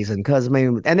silly season because I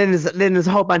mean, and then there's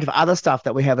a whole bunch of other stuff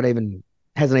that we haven't even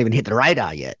hasn't even hit the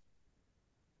radar yet.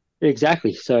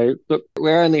 exactly. So, look,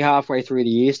 we're only halfway through the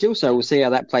year still, so we'll see how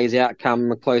that plays out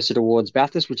come closer towards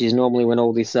Bathurst, which is normally when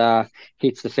all this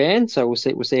hits the fan. So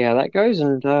we'll see how that goes,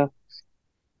 and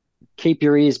keep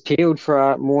your ears peeled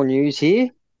for more news here.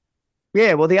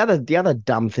 Yeah, well, the other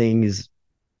dumb thing is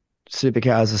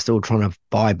supercars are still trying to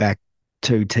buy back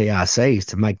two TRCs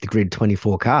to make the grid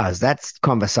 24 cars. That's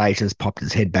conversation's popped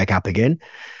its head back up again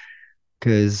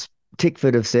because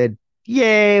Tickford have said,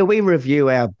 yeah, we review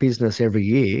our business every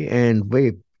year and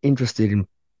we're interested in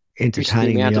Reduce the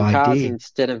entertaining the amount of cars idea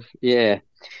instead of yeah,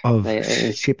 of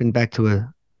it's, shipping back to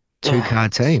a two-car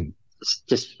team. it's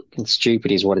just fucking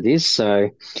stupid is what it is. So,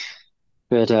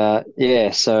 but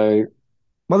yeah, so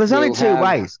Well, there's only we'll two have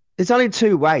ways. There's only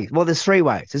two ways. Well, there's three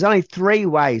ways. There's only three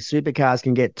ways supercars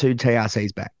can get two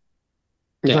TRCs back.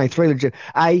 There's yeah, only three legit.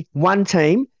 One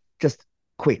team just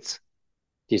quits.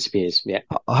 disappears. Yeah,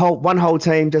 One whole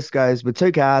team just goes with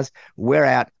two cars. We're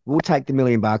out. We'll take the $1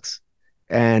 million,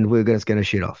 and we're just going to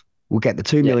shoot off. will get the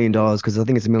 $2 Yeah. million because I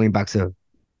think it's $1 million of When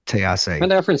TRC.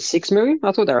 they offering 6 million,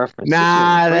 I thought they were offering 6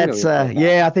 million, Nah, three that's million for a car.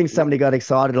 yeah. I think somebody got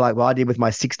excited like what I did with my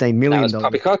 $16 That million was dollars.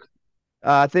 poppycock.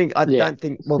 I Yeah. don't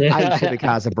think. Well,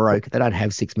 supercars are broke. They don't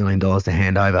have $6 million to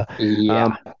hand over. Yeah.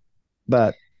 Um,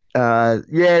 but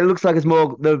yeah, it looks like it's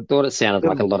more Thought it sounded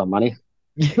like a the lot of money.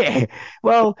 yeah.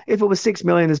 Well, if it was 6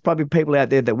 million, there's probably people out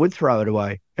there that would throw it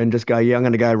away and just go, yeah, I'm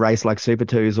going to go race like Super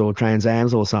Twos or Trans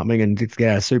Ams or something and just get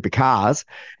out of supercars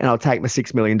and I'll take my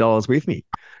 $6 million with me.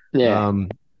 Yeah. Um,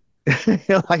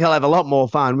 like I'll have a lot more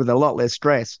fun with a lot less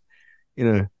stress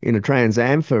in a Trans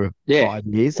Am for Yeah. 5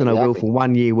 years than I will Exactly. for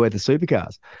 1 year worth of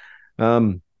supercars.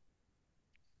 Um,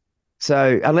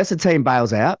 so unless a team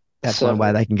bails out, that's one way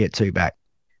So they can get two back.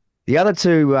 The other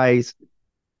two ways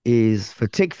is for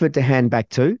Tickford to hand back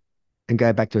two and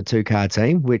go back to a two-car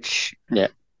team, which yeah,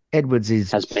 Edwards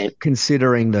is has been.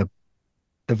 considering the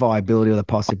viability or the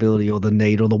possibility or the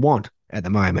need or the want at the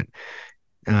moment.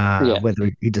 Yeah.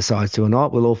 Whether he decides to or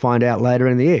not, we'll all find out later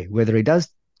in the year. Whether he does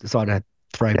decide to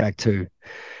throw back two,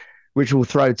 which will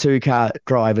throw two car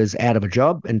drivers out of a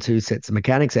job and two sets of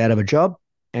mechanics out of a job.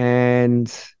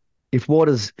 And if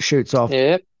Waters shoots off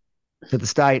Yeah. to the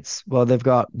States, well, they've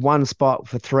got one spot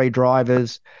for three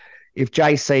drivers. If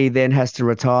JC then has to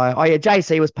retire, oh yeah,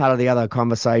 JC was part of the other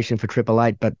conversation for Triple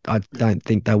Eight, but I don't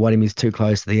think they want him. He's too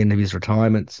close to the end of his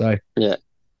retirement. Yeah.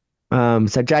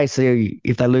 So JC,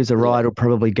 if they lose a Yeah. ride, will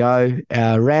probably go.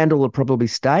 Randall will probably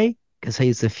stay because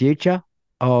he's the future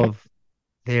of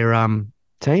their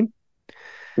team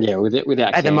Yeah.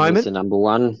 Without at the Cam, he's moment. the number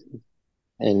one,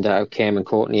 and Cam and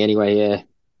Courtney anyway. Yeah.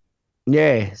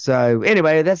 Yeah. So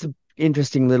anyway, that's an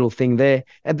interesting little thing there.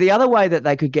 And the other way that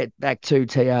they could get back to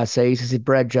TRCs is if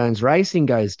Brad Jones Racing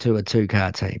goes to a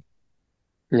two-car team,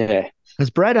 Yeah.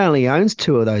 because Brad only owns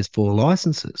two of those four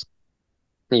licenses.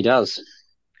 He does.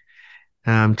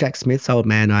 Jack Smith's old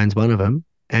man owns one of them,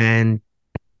 and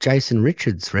Jason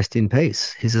Richards, rest in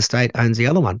peace, his estate owns the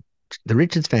other one. The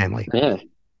Richards family. Yeah.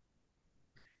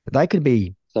 They could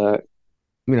be, So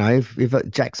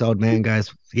if Jack's old man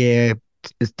goes, yeah,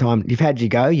 it's time. You've had your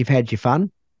go. You've had your fun.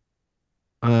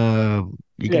 You're going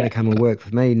to yeah, come and work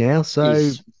for me now. So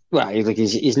he's well,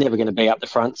 he's never going to be up the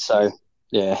front. So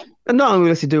yeah. and not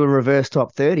unless you do a reverse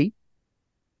top 30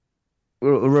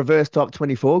 or a reverse top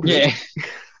 24 grid.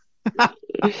 Yeah.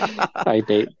 He'd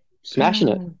be smashing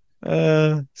it.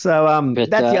 But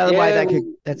That's the other way yeah,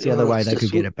 that's the other way it's they could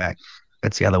just get it back.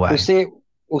 That's the other we'll way. see.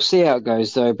 We'll see how it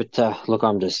goes, though. But look,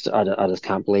 I just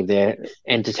can't believe they're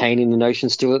entertaining the notion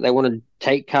still that they want to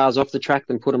take cars off the track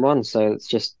and put them on. So it's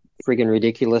just friggin'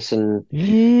 ridiculous. And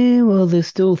Yeah, well, they're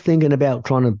still thinking about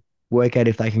trying to work out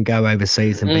if they can go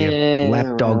overseas and be a yeah,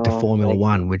 lapdog to well, Formula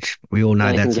One, which we all know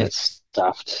they can that's get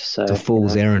stuffed. it's a So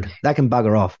fool's errand. They can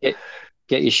bugger off. get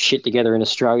get your shit together in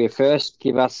Australia first.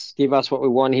 Give us what we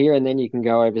want here, and then you can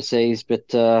go overseas.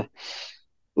 But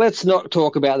let's not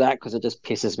talk about that because it just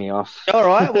pisses me off. All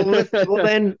right.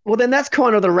 Well then that's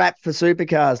kind of the wrap for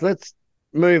supercars. Let's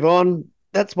move on.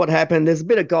 That's what happened. There's a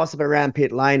bit of gossip around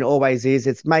pit lane, always is.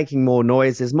 It's making more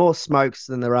noise. There's more smokes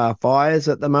than there are fires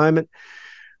at the moment.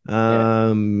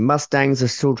 Yeah, Mustangs are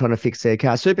still trying to fix their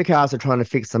car. Supercars are trying to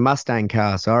fix the Mustang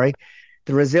car, sorry.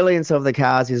 The resilience of the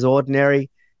cars is ordinary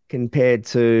compared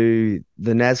to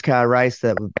the NASCAR race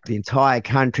that the entire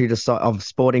country of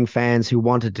sporting fans who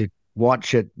wanted to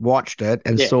watched it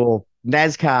and yeah. saw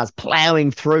NASCARs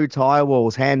plowing through tire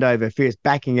walls, hand over fist,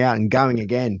 backing out and going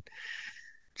again.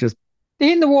 Just They're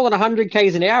hitting the wall at 100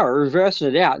 k's an hour,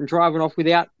 reversing it out and driving off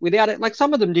without it. Like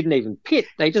some of them didn't even pit;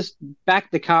 they just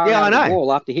backed the car yeah, out I of the know.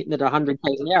 wall after hitting it at 100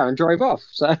 k's an hour and drove off.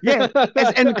 So Yeah,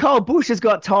 and Kyle Busch has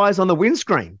got tires on the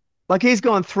windscreen. Like he's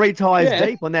gone three tires yeah,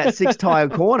 deep on that six tire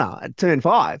corner at turn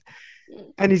five,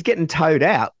 and he's getting towed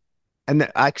out. And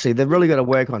actually, they've really got to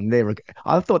work on their.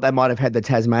 I thought they might have had the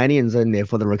Tasmanians in there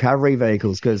for the recovery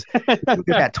vehicles because it took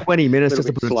a about 20 minutes little just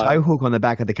to bit put a slow. tow hook on the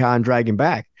back of the car and drag him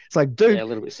back. It's like, Yeah, dude, a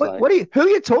little bit what, slow. what are you? Who are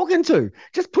you talking to?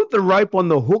 Just put the rope on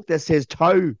the hook that says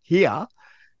tow here,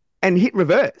 and hit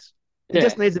reverse. He Yeah,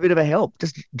 just needs a bit of a help.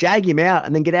 Just jag him out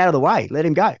and then get out of the way. Let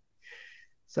him go.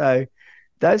 So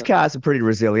those cars are pretty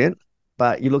resilient.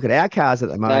 But you look at our cars at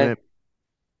the they, moment,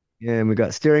 and we've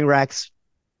got steering racks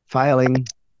failing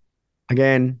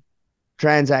again,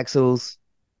 transaxles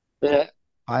yeah.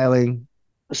 failing.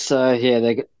 So yeah,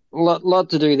 they got a lot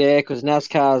to do there because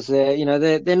NASCAR's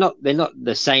they're not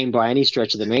the same by any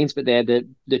stretch of the means, but they're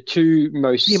the two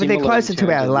most Yeah, but they're similar in closer to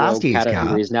terms our of last world year's car.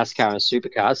 categories, NASCAR and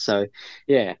supercars. So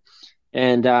yeah,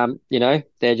 and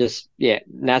they're just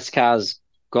NASCAR's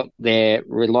got their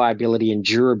reliability and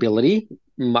durability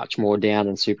much more down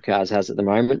than supercars has at the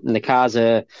moment, and the cars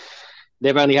are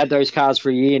they've only had those cars for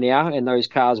a year now, and those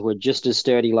cars were just as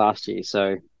sturdy last year.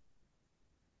 So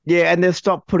Yeah, and they've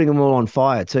stopped putting them all on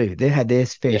fire too. They had their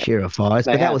fair yeah, share of fires,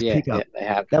 they but that have. was Yeah, yeah, pickup. they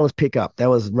have. That was pickup. That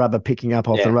was rubber picking up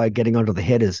off the Yeah, road, getting onto the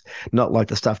headers, not like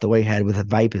the stuff that we had with the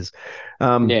vapors.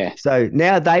 yeah, So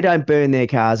now they don't burn their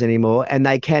cars anymore, and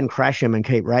they can crash them and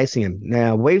keep racing them.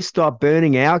 Now we've stopped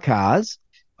burning our cars,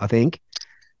 I think,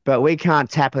 but we can't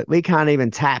tap it. We can't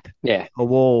even tap yeah. a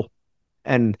wall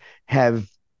and have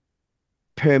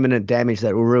permanent damage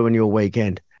that will ruin your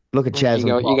weekend. Look at Chaz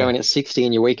and You go Quali. in at 60,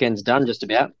 and your weekend's done just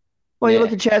about. Well, you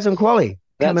look Yeah, at Chaz and Quali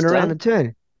that's coming around the done.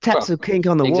 turn, taps Well, a kink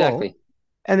on the wall, exactly.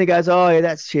 and he goes, "Oh, yeah,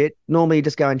 that's shit." Normally, you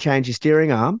just go and change your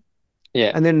steering arm,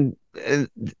 Yeah, and then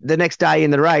the next day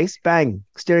in the race, bang,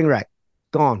 steering rack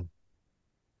gone.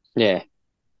 yeah.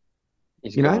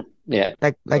 He's You know, gone. Yeah,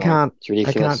 they gone. can't It's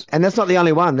they can't, ridiculous. and that's not the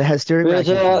only one that has steering But rack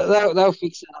issues. they'll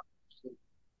fix it up.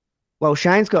 Well,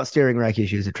 Shane's got steering rack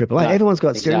issues at Triple A. No, Everyone's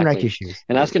got steering rack exactly. issues.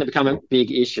 And that's going to become a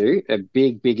big issue, a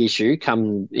big issue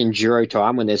come enduro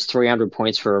time when there's 300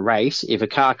 points for a race. If a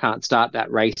car can't start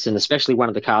that race, and especially one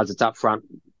of the cars that's up front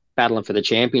battling for the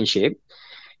championship,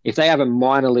 if they have a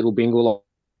minor little bingle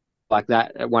like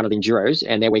that at one of the enduros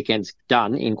and their weekend's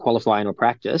done in qualifying or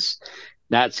practice,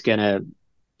 that's going to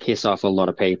piss off a lot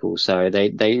of people. So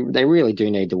they really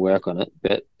do need to work on it.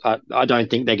 But I don't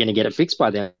think they're going to get it fixed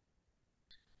by then.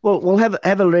 Well, we'll have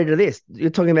a read of this. You're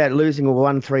talking about losing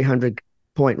a 300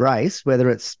 point race, whether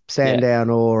it's Yeah, Sandown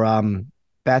or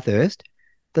Bathurst.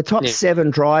 The top yeah,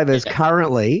 seven drivers yeah,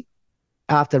 currently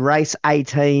after race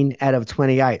 18 out of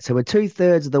 28. So we're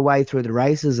two-thirds of the way through the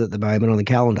races at the moment on the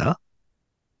calendar.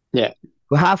 yeah,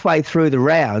 We're halfway through the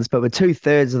rounds, but we're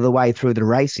two-thirds of the way through the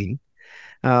racing.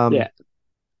 Um, yeah.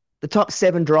 the top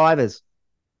seven drivers,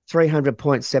 300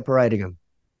 points separating them.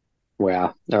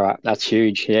 Wow. All right, that's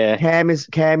huge. Yeah, Cam is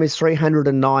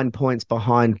 309 points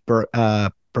behind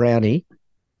Brownie.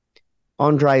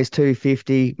 Andre's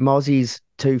 250, Mozzie's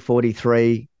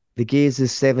 243, the Gears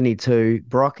is 72,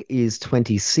 Brock is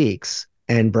 26,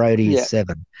 and Brody is yeah,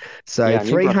 7. So yeah. I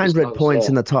knew Brock was 300 close. points Yeah,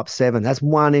 in the top 7. That's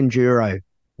one enduro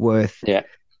worth. yeah,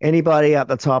 Anybody up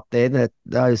the top there that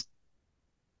those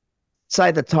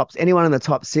say the tops, anyone in the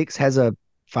top 6 has a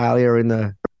failure in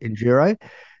the enduro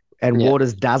and yeah.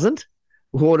 Waters doesn't.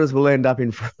 Waters will end up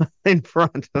in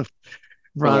front of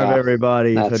Wow.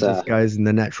 everybody if That's it just goes in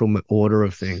the natural order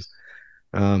of things.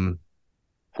 Um,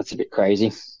 that's a bit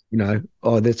crazy.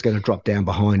 oh, that's going to drop down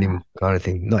behind him, kind of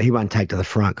thing. No, he won't take to the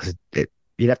front because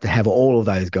you'd have to have all of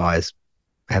those guys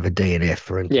have a DNF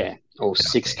for him to Yeah, or get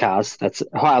up six there. cars. That's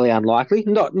highly unlikely.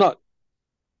 Not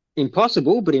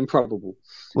impossible, but improbable.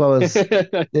 Well,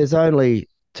 there's only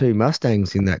two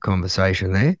Mustangs in that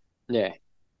conversation there, Yeah,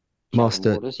 Chad and Mostert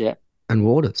Waters. Yeah, and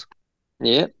Waters.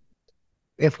 yeah,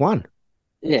 F1.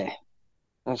 yeah.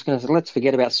 I was going to say, let's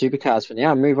forget about supercars for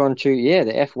now and move on to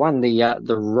the F1,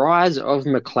 the rise of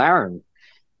McLaren.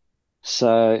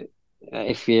 So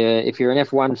if you're an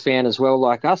F1 fan as well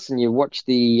like us and you watch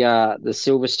the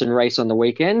Silverstone race on the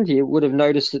weekend, you would have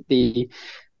noticed that the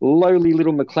lowly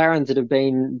little McLarens that have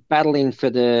been battling for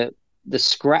the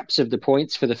scraps of the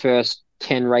points for the first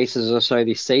 10 races or so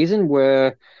this season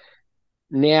were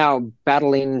now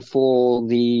battling for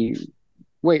the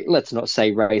wait, let's not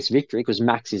say race victory because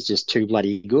Max is just too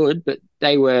bloody good, but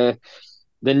they were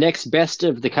the next best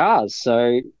of the cars.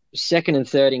 So second and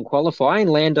third in qualifying,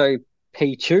 Lando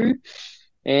P2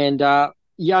 and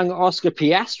young Oscar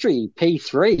Piastri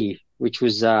P3, which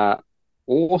was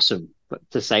awesome,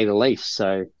 to say the least.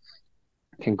 So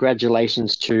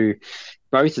congratulations to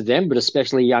both of them, but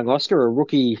especially young Oscar, a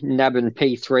rookie nabbing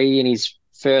P3 in his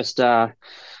first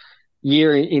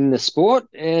year in the sport,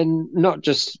 and not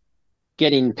just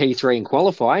getting P3 in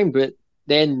qualifying, but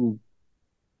then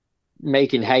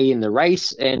making hay in the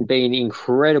race and being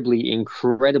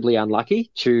incredibly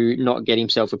unlucky to not get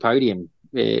himself a podium.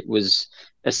 It was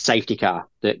a safety car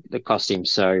that cost him.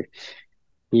 So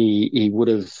he would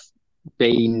have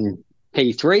been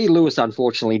P3. Lewis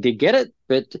unfortunately did get it,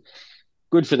 but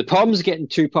good for the Poms getting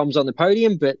two Poms on the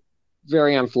podium, but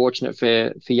very unfortunate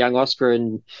for young Oscar.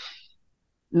 And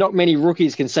not many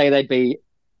rookies can say they'd be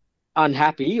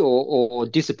unhappy or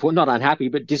disappointed, not unhappy,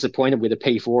 but disappointed with a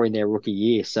P4 in their rookie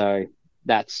year. So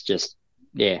that's just,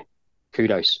 yeah,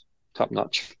 kudos, top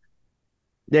notch.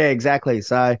 Yeah, exactly.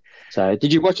 So So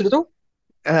did you watch it at all?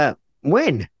 uh,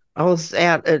 when I was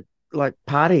out at like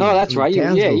Oh, partying that's in right.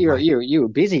 Yeah, Townsville, you were mate. you were, you were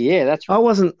busy. Yeah, that's I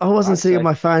wasn't right. sitting on So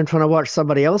my phone trying to watch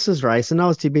somebody else's race, and I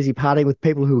was too busy partying with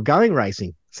people who were going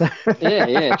racing. So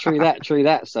yeah, true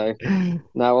that. So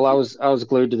no, well, I was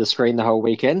glued to the screen the whole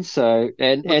weekend. So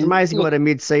well, it's and amazing look, what a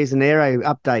mid-season aero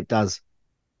update does.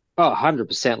 Oh,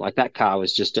 100%. Like that car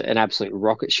was just an absolute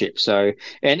rocket ship. So,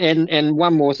 and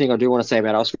one more thing I do want to say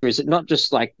about Oscar is that not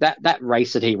just like that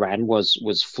race that he ran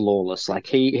was flawless. Like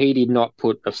he did not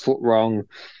put a foot wrong.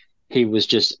 He was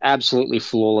just absolutely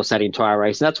flawless that entire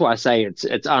race. And that's why I say it's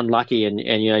unlucky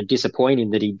and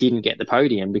disappointing that he didn't get the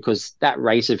podium because that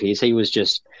race of his, he was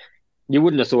just you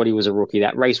wouldn't have thought he was a rookie.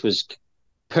 That race was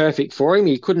perfect for him.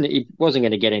 He wasn't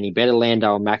going to get any better.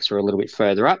 Lando and Max were a little bit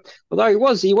further up, although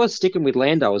he was sticking with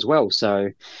Lando as well. So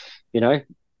you know,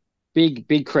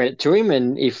 big credit to him.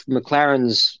 And if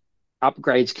McLaren's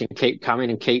upgrades can keep coming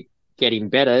and keep getting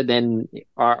better, then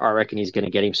I reckon he's going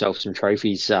to get himself some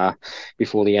trophies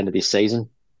before the end of this season.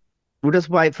 We'll just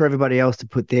wait for everybody else to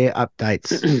put their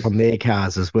updates on their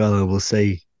cars as well, and we'll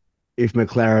see if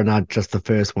McLaren are just the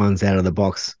first ones out of the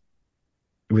box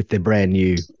with their brand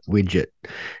new widget.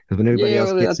 Because when everybody Yeah,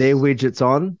 else well, gets their widgets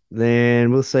on,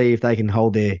 then we'll see if they can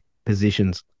hold their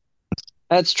positions.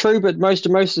 that's true, but most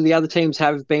of the other teams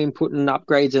have been putting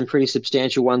upgrades and pretty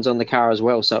substantial ones on the car as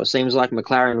well. So it seems like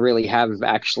McLaren really have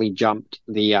actually jumped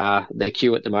the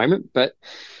queue at the moment. But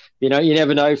you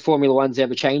never know. Formula One's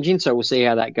ever changing, so we'll see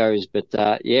how that goes. But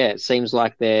yeah, it seems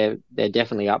like they're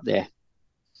definitely up there.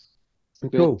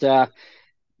 Cool. But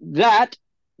that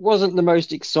wasn't the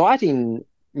most exciting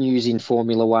news in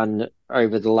Formula One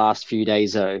over the last few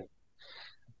days, though.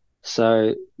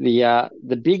 So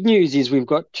the big news is we've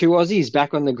got two Aussies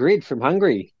back on the grid from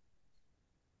Hungary.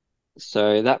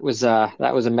 So that was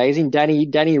amazing.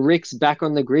 Danny Rick's back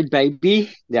on the grid,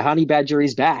 baby. The honey badger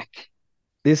is back.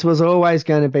 This was always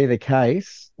going to be the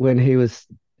case when he was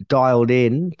dialed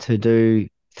in to do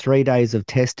 3 days of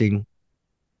testing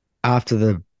after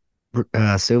the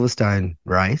Silverstone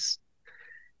race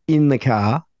in the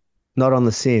car, not on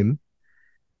the sim.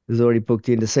 It was already booked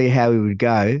in to see how he would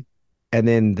go, and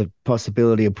then the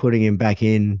possibility of putting him back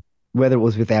in, whether it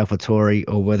was with AlphaTauri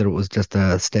or whether it was just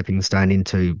a stepping stone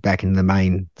into back in the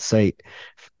main seat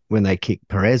when they kicked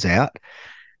Perez out.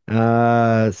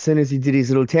 As soon as he did his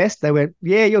little test, they went,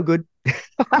 "Yeah, you're good."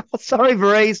 Sorry,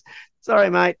 Varese. Sorry,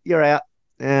 mate, you're out.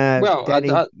 Well, Danny,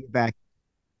 you're back.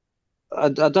 I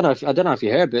don't know if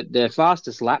you heard, but the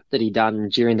fastest lap that he done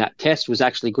during that test was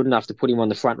actually good enough to put him on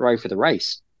the front row for the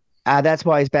race. That's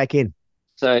why he's back in.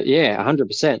 So yeah,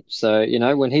 100%. So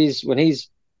when he's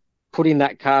putting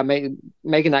that car,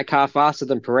 making that car faster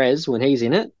than Perez when he's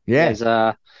in it, Yeah, there's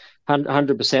a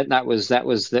 100%. That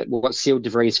what sealed De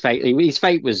Vries' fate. His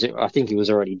fate was, I think, he was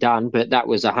already done, but that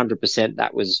was 100%.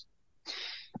 That was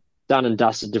done and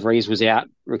dusted. De Vries was out,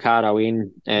 Ricardo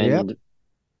in, yep. and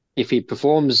if he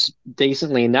performs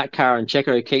decently in that car and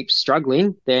Checo keeps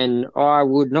struggling, then I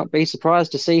would not be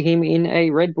surprised to see him in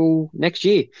a Red Bull next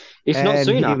year, if not And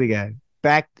here sooner. we go.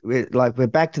 We're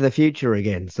back to the future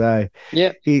again. So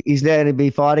Yeah, he's now going to be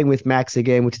fighting with Max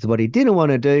again, which is what he didn't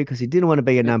want to do because he didn't want to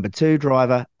be a number two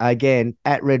driver again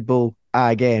at Red Bull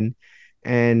again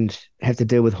and have to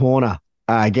deal with Horner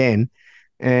again.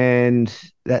 And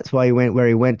that's why he went where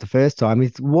he went the first time.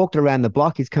 He's walked around the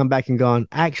block. He's come back and gone,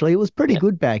 actually, it was pretty yeah,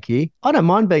 good back here. I don't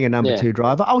mind being a number yeah, two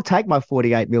driver. I'll take my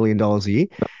 $48 million a year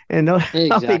and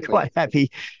I'll be exactly. quite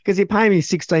happy because you're paying me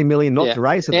 16 million not Yeah, to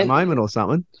race at the and moment or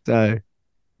something. So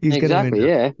he's going to end exactly, up.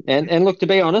 yeah. And look, to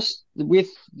be honest, with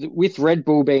Red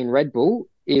Bull being Red Bull,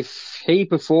 if he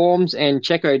performs and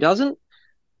Checo doesn't,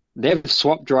 they've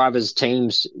swapped drivers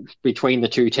teams between the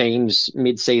two teams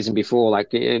mid-season before.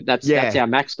 Like that's Yeah, how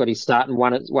Max got his start and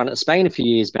won at Spain a few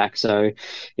years back. So,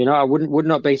 I would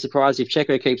not be surprised if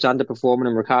Checo keeps underperforming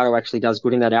and Ricardo actually does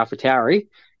good in that AlphaTauri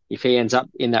if he ends up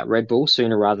in that Red Bull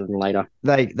sooner rather than later.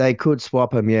 they could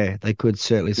swap them. Yeah, they could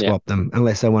certainly Yeah, swap them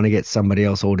unless they want to get somebody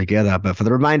else altogether. But for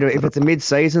the remainder, if it's a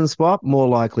mid-season swap, more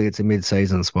likely it's a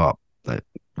mid-season swap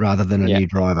rather than a yeah, new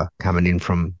driver coming in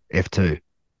from F2.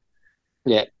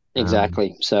 yeah, Um,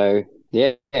 exactly. So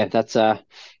yeah, that's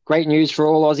great news for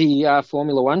all Aussie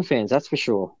Formula One fans. That's for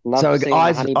sure. Love so seeing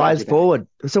the Honey eyes Badger back. forward.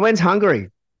 So when's Hungary?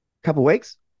 Couple of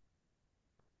weeks,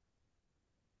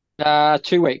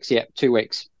 2 weeks. Yeah, 2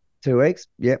 weeks. 2 weeks.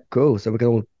 Yep, cool. So we can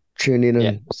all tune in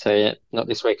Yeah. and So yeah, not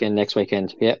this weekend, next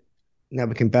weekend. Yeah. now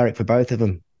we can barrack for both of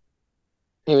them.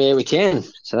 Yeah, we can.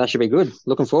 So that should be good.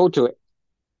 Looking forward to it.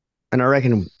 And I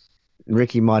reckon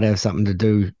Ricky might have something to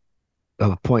do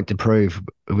a point to prove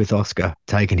with Oscar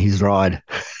taking his ride.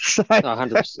 So, Oh,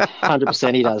 100%,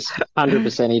 100% he does.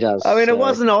 100% he does. I mean, it So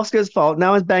wasn't Oscar's fault.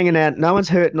 No one's banging out. No one's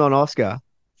hurting on Oscar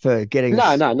for getting a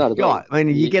no, no, not at all. shot. I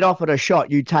mean, you You get offered a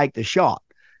shot, you take the shot.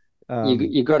 you Um,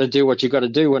 you got to do what you got to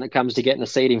do when it comes to getting a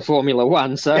seat in Formula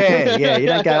One. So yeah. You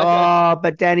don't go, oh,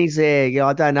 but Danny's there.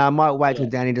 I don't know. I might wait till yeah,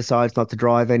 Danny decides not to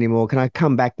drive anymore. Can I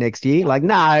come back next year? Like,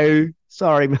 no,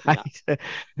 sorry, no, mate.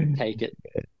 take it.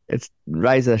 It's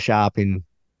razor sharp in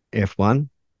F1.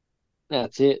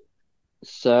 That's it.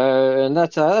 So, and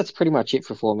that's pretty much it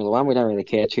for Formula One. We don't really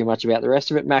care too much about the rest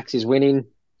of it. Max is winning.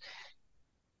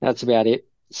 That's about it.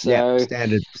 Yeah, So,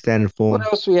 standard what form.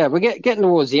 else we have? We're getting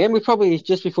towards the end. We probably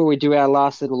just before we do our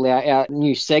last little our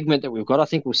new segment that we've got. I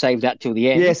think we'll save that till the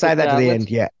Yeah, end. save But that to the end.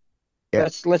 Yeah, yeah.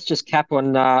 let's just cap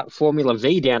on Formula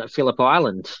V down at Phillip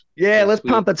Island Yeah, let's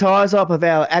because pump the tires up of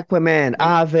our Aquaman,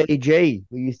 we RVG,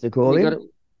 we used to call we got him. it.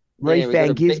 Yeah, Reef we got Van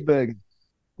a Gisbergen.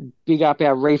 big up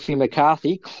our Reefy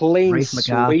McCarthy, clean Reef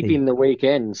McCarthy. sweeping the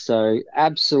weekend. So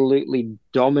absolutely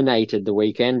dominated the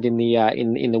weekend in the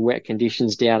in the wet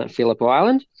conditions down at Phillip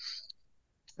Island.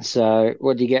 So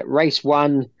what do you get? Race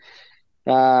one,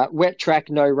 wet track,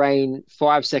 no rain,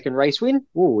 5 second race win.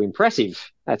 Ooh,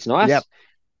 impressive. That's Yep. nice.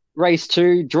 Race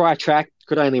two, dry track,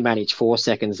 could only manage 4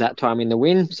 seconds that time in the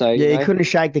win. So, Yeah, he couldn't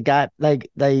shake the gap. They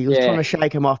he was trying yeah, to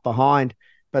shake him off behind,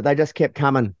 but they just kept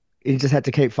coming. He just had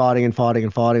to keep fighting and fighting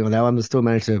and fighting on that one, but still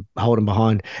managed to hold him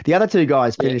behind. The other two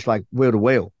guys yeah, finished like wheel to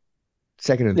wheel,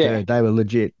 second and yeah. third. They were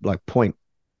legit like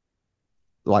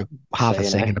like So, half a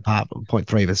second apart,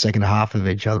 0.3 of a second, a half of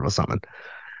each other or something.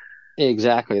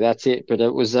 exactly, that's it. But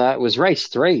it was race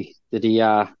three that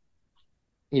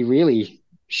he really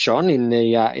shone in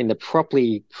the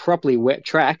properly wet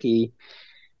track.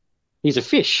 He's a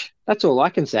fish. That's all I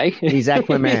can say. He's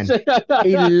Aquaman.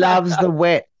 He loves the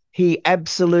wet. He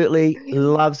absolutely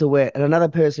loves the wet. And another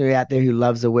person out there who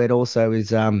loves the wet also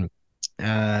is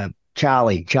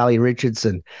Charlie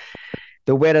Richardson.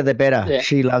 The wetter the better. Yeah,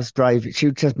 She loves driving.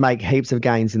 She'll just make heaps of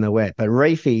gains in the wet. But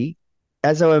Reefy,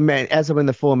 as I'm in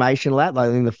the formation lap, like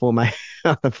in the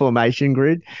the formation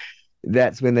grid,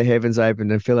 that's when the heavens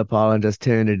opened and Phillip Island just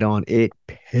turned it on. It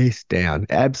pissed down,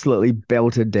 absolutely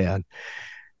belted down.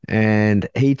 And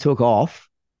he took off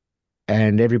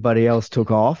and everybody else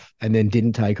took off and then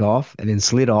didn't take off and then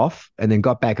slid off and then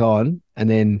got back on and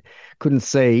then couldn't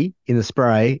see in the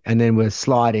spray and then we're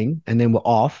sliding and then we're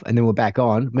off and then we're back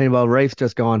on. Meanwhile, Reef's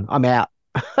just gone, I'm out.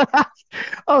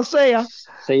 I'll see ya.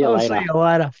 see you I'll see later. you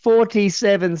later.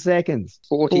 47 seconds.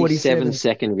 47 47.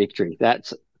 second victory.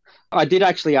 That's I did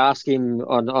actually ask him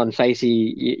on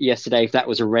Facey yesterday if that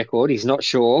was a record. He's not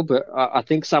sure, but I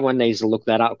think someone needs to look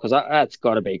that up because that's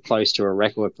got to be close to a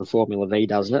record for Formula V,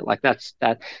 doesn't it? Like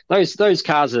that. Those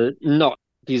cars are not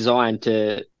designed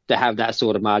to have that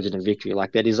sort of margin of victory.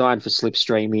 Like they're designed for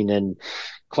slipstreaming and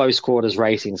close quarters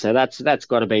racing. So that's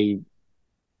got to be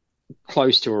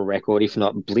close to a record, if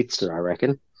not blitzed it, I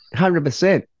reckon.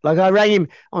 100%. Like I rang him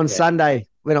on Yeah, Sunday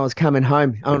when I was coming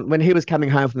home, when he was coming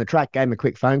home from the track, gave him a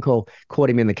quick phone call, caught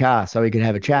him in the car so he could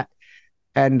have a chat.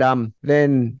 And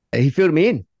then he filled me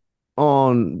in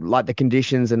on like the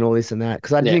conditions and all this and that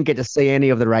because I yeah. didn't get to see any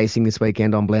of the racing this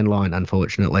weekend on Blendline.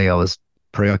 Unfortunately, I was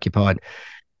preoccupied.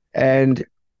 And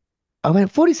I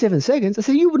went 47 seconds. I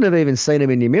said, you wouldn't have even seen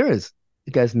him in your mirrors.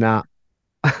 He goes, nah.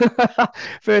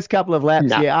 First couple of laps,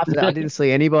 No. yeah. After that, I didn't see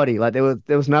anybody. Like there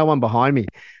was no one behind me.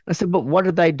 I said, but what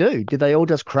did they do? Did they all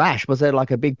just crash? Was there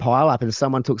like a big pile up and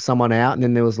someone took someone out, and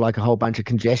then there was like a whole bunch of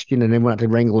congestion, and everyone had to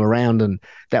wrangle around, and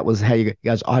that was how he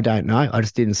goes. I don't know. I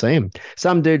just didn't see him.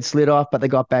 Some dude slid off, but they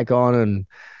got back on, and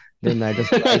then they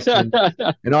just raced.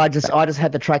 And I just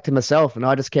had the track to myself, and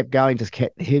I just kept going, just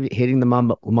kept hitting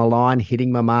my line,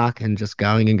 hitting my mark, and just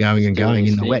going and going Just and doing going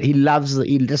his in the wet. thing.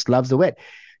 He just loves the wet.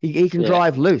 He can Yeah,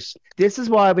 drive loose. This is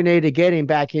why we need to get him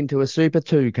back into a Super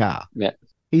Two car. yeah,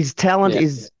 His talent yeah.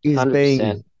 is being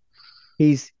 100%.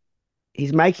 he's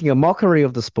he's making a mockery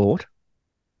of the sport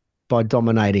by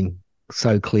dominating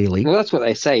so clearly. Well, that's what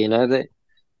they say,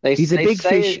 He's a They big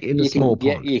fish say in a small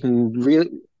pond. you can really,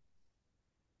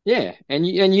 yeah, and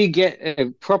you get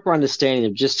a proper understanding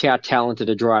of just how talented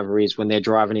a driver is when they're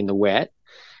driving in the wet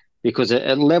because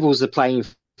it levels the playing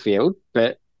field.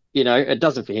 But it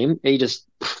doesn't for him.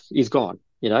 He's gone.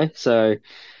 So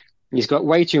he's got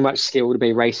way too much skill to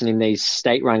be racing in these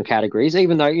state run categories.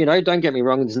 Even though don't get me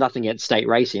wrong, there's nothing against state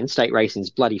racing. State racing's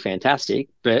bloody fantastic,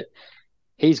 but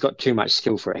he's got too much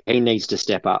skill for it. He needs to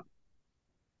step up.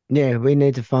 Yeah, we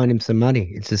need to find him some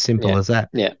money. It's as simple Yeah, as that,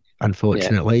 yeah, yeah.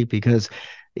 unfortunately, because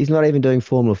he's not even doing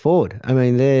Formula Ford. I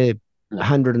mean, they're No,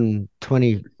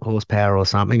 120 horsepower or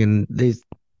something, and these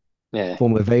yeah,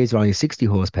 Formula V's are only 60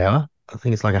 horsepower. I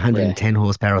think it's like yeah, 110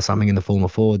 horsepower or something in the Formula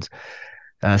Fords.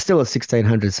 Still a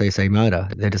 1600cc motor.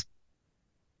 They just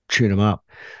tune them up.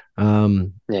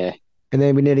 Um, yeah, and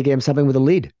then we need to get him something with a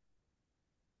lid.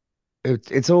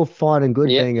 It's all fine and good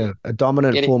yeah. being a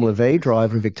dominant Get Formula it. V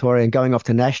driver in Victoria and going off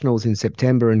to nationals in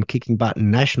September and kicking butt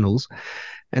in nationals,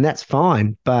 and that's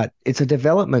fine. But it's a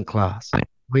development class.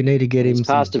 We need to get He's him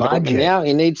some past development budget. now.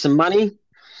 He needs some money.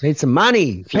 Need some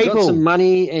money, If you got some people.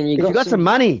 money and you If you got got some some,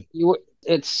 money, you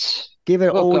it's give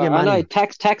it look. all your I know money.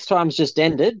 tax time's just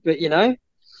ended, but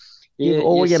Give you're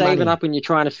all your saving money. up and you're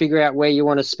trying to figure out where you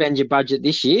want to spend your budget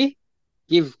this year.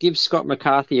 Give Scott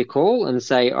McCarthy a call and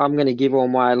say I'm going to give all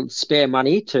my spare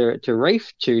money to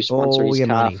Reef to sponsor All his your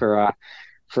car money.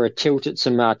 for a tilt at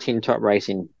some tin top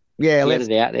racing. Yeah, Get let's.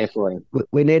 it out there for him.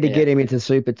 We need to Yeah, get him into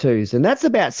Super Twos, and that's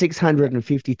about yeah,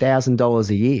 $650,000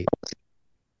 a year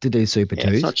to do Super yeah.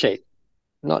 It's not Twos. cheap.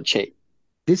 Not cheap.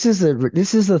 This is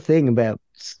the thing about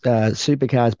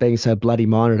supercars being so bloody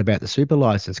minded about the super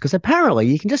license, because apparently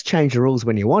you can just change the rules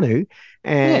when you want to,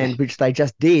 Yeah, and which they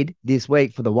just did this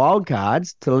week for the wild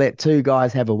cards to let two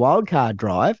guys have a wild card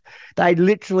drive. They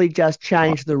literally just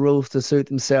changed the rules to suit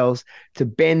themselves, to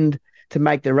bend, to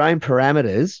make their own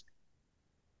parameters,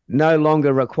 no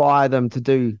longer require them to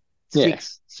do yeah.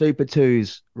 six Super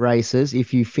Twos races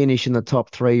if you finish in the top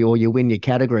three or you win your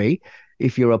category.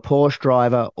 If you're a Porsche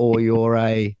driver or you're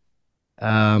a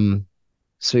um,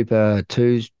 Super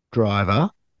Twos driver,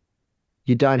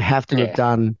 you don't have to have Yeah,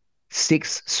 done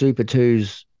six Super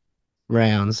Twos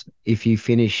rounds if you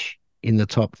finish in the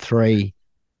top three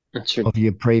it's of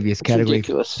your previous it's category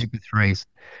for ridiculous. Super Threes.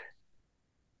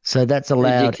 So that's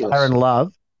allowed Aaron Ridiculous.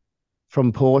 Love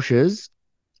from Porsches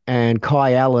and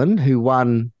Kai Allen, who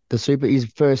won his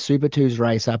first Super Twos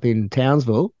race up in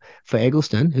Townsville for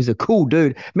Eggleston, who's a cool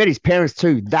dude. Met his parents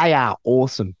too. They are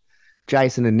awesome.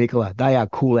 Jason and Nicola. They are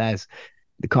cool as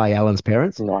the Kai Allen's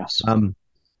parents. Nice. Um,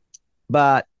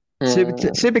 but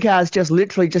Mm, supercars just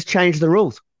literally just changed the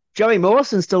rules. Joey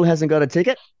Mawson still hasn't got a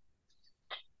ticket,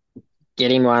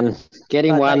 get him one. Get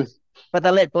him but one.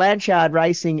 they let Blanchard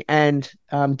Racing and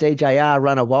DJR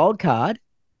run a wild card,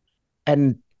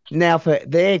 and now for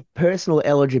their personal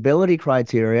eligibility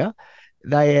criteria,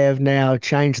 they have now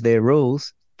changed their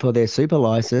rules for their super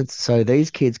license, so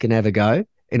these kids can have a go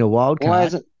in a wild Why card.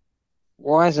 isn't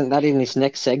Why isn't that in this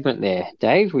next segment there,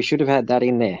 Dave? We should have had that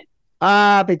in there.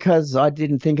 Because I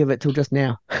didn't think of it till just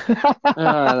now.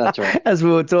 Oh, that's right. As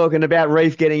we were talking about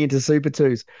Reef getting into Super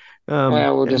Twos.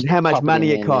 Well, we'll And just how much pop it in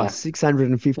money it there now. costs,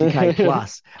 650K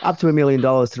plus, up to $1 million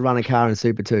to run a car in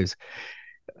Super Twos.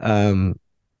 Um,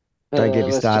 don't get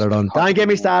me Let's just started on pop don't it get in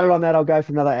me there. started on that. I'll go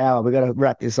for another hour. We've got to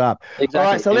wrap this up. All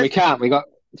right, Exactly. so And we let's can't. We got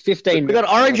 15 we got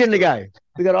minutes, so let's Origin to do it. go.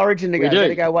 We got Origin to We go. Got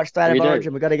to do. go watch State of We do.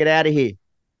 Origin. We got to get out of here.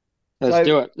 Let's So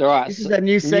do it. All right. this is So, a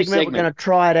new new segment. We're segment. going to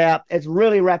try it out. It's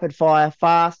really rapid fire,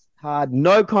 fast, hard,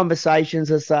 no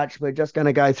conversations as such. We're just going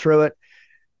to go through it.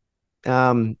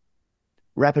 Um,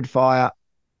 Rapid fire.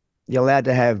 You're allowed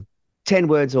to have 10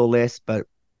 words or less, but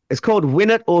it's called win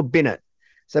it or bin it.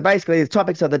 So basically, the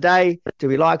topics of the day, do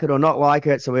we like it or not like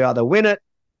it? So we either win it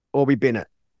or we bin it.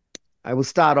 I will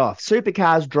start off.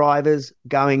 Supercars drivers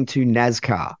going to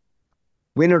NASCAR.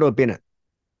 Win it or bin it?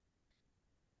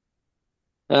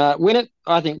 Win it.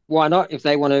 I think why not? If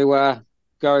they want to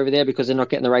go over there because they're not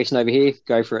getting the racing over here,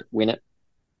 go for it. Win it.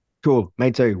 Cool.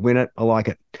 Me too. Win it. I like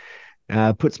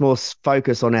it. Puts more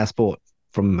focus on our sport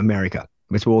from America.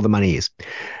 That's where all the money is.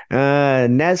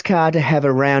 NASCAR to have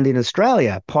a round in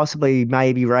Australia, possibly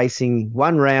maybe racing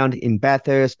one round in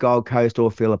Bathurst, Gold Coast,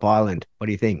 or Phillip Island. What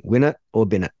do you think? Win it or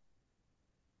bin it?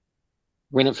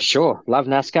 Win it for sure. Love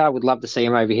NASCAR. Would love to see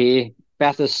him over here.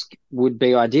 Bathurst would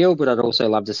be ideal, but I'd also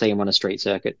love to see him on a street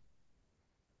circuit.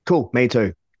 Cool. Me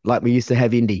too. Like we used to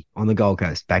have Indy on the Gold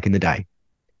Coast back in the day.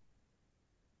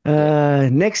 Yeah.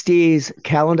 Next year's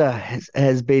calendar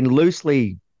has been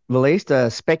loosely released, a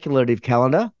speculative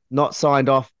calendar, not signed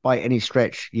off by any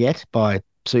stretch yet by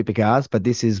Supercars, but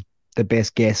this is the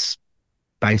best guess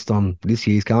based on this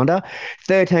year's calendar.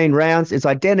 13 rounds. It's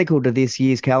identical to this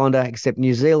year's calendar, except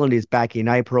New Zealand is back in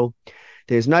April.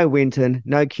 There's no Winton,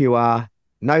 no QR,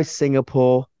 no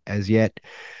Singapore as yet.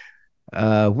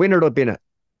 Win it or bin it?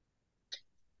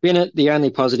 Bin it. The only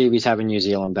positive is having New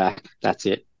Zealand back. That's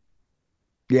it.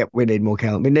 Yep, we need more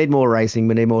calendar. We need more racing.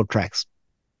 We need more tracks.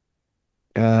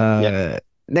 Yep.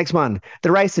 Next one, the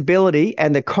raceability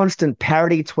and the constant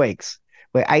parity tweaks.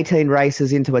 We're 18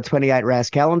 races into a 28 race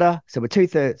calendar, so we're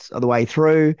 2/3 of the way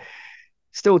through.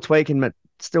 Still tweaking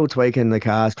the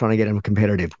cars, trying to get them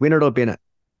competitive. Win it or bin it?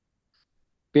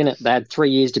 Bin it. They had 3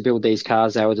 years to build these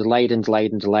cars. They were delayed and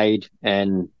delayed and delayed,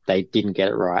 and they didn't get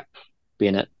it right.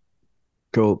 Bin it.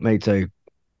 Cool, me too.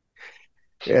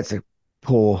 Yeah, it's a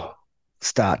poor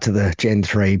start to the Gen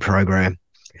 3 program.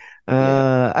 Yeah.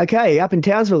 Okay, up in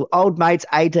Townsville, old mate's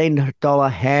 $18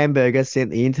 hamburger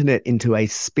sent the internet into a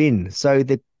spin. So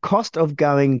the cost of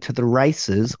going to the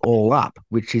races all up,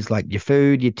 which is like your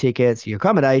food, your tickets, your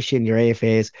accommodation, your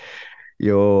airfares,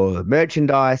 your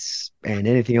merchandise, and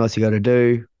anything else you got to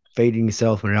do. feeding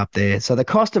yourself when you're up there. So the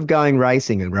cost of going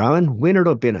racing, and Rowan, win it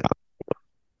or bin it.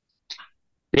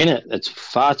 Bennett, it's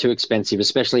far too expensive,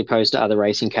 especially opposed to other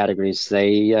racing categories.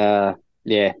 Yeah,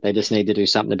 they just need to do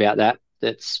something about that.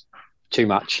 That's too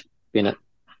much. Bennett.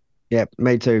 Yeah,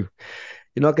 me too.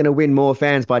 You're not going to win more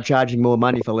fans by charging more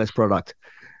money for less product.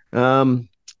 Um,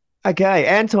 okay,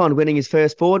 Anton winning his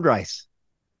first Ford race.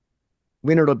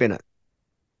 Win it or bin it.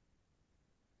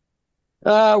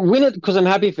 Win it because I'm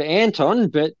happy for Anton,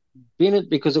 but Bennett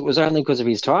because it was only because of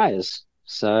his tyres.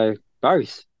 So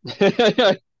both.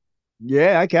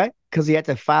 Yeah, okay. Because he had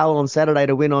to fail on Saturday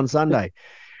to win on Sunday.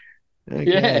 Yeah,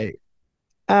 Okay.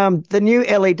 The new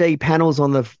LED panels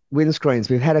on the windscreens,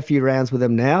 we've had a few rounds with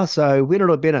them now. So win it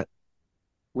or bin it.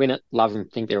 win it. Love him.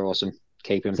 Think they're awesome.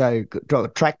 Keep him. So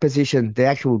track position, the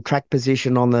actual track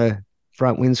position on the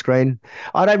front windscreen.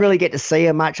 I don't really get to see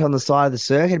him much on the side of the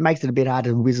circuit. It makes it a bit hard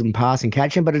to whiz and pass and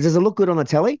catch him, but does it look good on the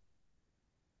telly?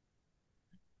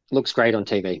 Looks great on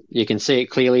TV. You can see it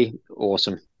clearly.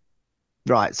 Awesome.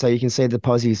 Right. So you can see the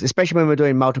posies, especially when we're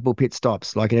doing multiple pit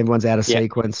stops, like and everyone's out of Yep.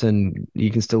 sequence and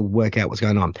you can still work out what's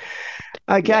going on.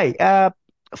 Yep. Okay.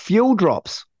 Fuel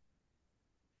drops.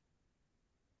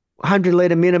 100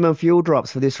 litre minimum fuel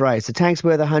drops for this race. The tank's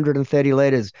worth 130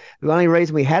 litres. The only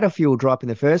reason we had a fuel drop in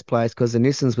the first place because the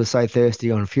Nissans were so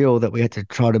thirsty on fuel that we had to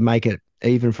try to make it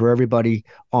even for everybody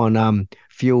on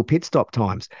fuel pit stop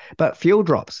times. But fuel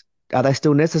drops, are they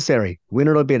still necessary? Win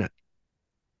it or bin it?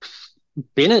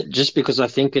 Bennett just because I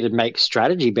think it'd make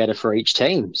strategy better for each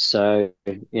team. So,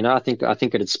 I think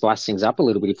it'd spice things up a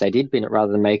little bit if they did Bennett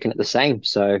rather than making it the same.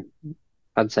 So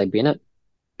I'd say Bennett.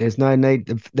 There's no need.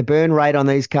 The burn rate on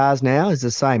these cars now is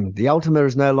the same. The Ultima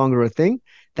is no longer a thing.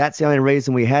 That's the only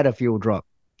reason we had a fuel drop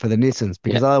for the Nissans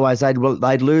because Yeah. otherwise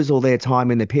they'd lose all their time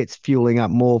in the pits fueling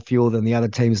up more fuel than the other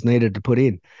teams needed to put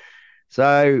in.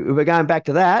 So if we're going back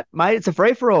to that, mate. It's a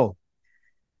free for all.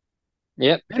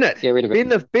 Yep. Bin it. Get rid of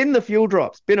it. Bin the fuel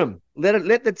drops. Bin them.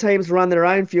 Let the teams run their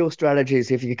own fuel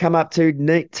strategies. If you come up too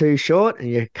neat, too short, and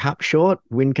you cup short,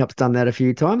 Wincup's done that a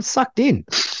few times. Sucked in.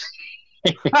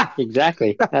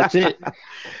 Exactly. That's it.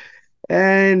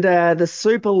 And the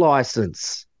super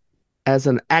license as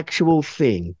an actual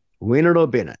thing, win it or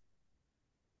bin it.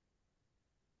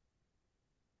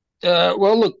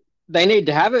 Well, look, they need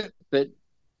to have it, but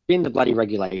bin the bloody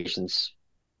regulations.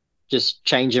 Just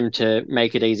change them to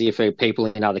make it easier for people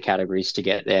in other categories to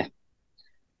get there.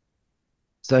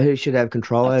 So who should have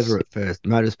control That's over it first?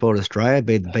 Motorsport Australia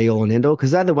be the be all and end all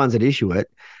because they're the ones that issue it,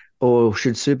 or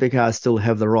should supercars still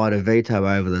have the right of veto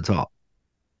over the top?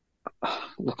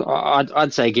 Look,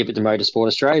 I'd say give it to Motorsport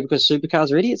Australia because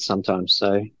supercars are idiots sometimes.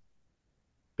 So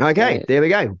Okay, uh, there we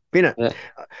go. Bin it. uh,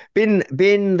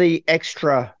 Bin the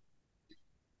extra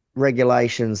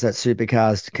regulations that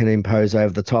supercars can impose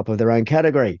over the top of their own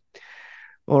category.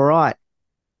 All right.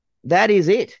 That is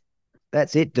it.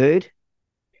 That's it, dude.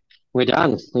 we're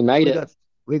done. We made We it. got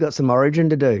we got some origin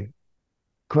to do. We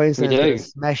Queensland's going to do.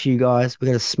 smash you guys. We're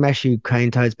going to smash you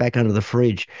cane toads back under the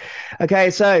fridge. Okay,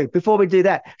 so before we do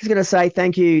that, just going to say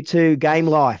thank you to Game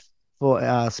Life for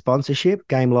our sponsorship,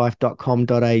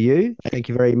 gamelife.com.au. Thank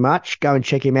you very much. Go and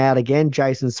check him out again,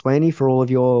 Jason Sweeney, for all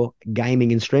of your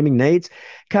gaming and streaming needs.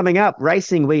 Coming up,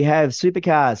 racing, we have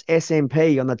Supercars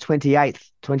SMP on the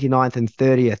 28th, 29th, and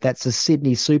 30th. That's the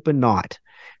Sydney Super Night.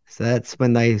 So that's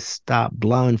when they start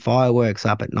blowing fireworks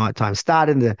up at night time. Start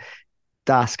in the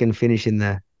dusk and finish in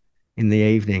the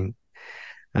evening.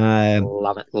 Um,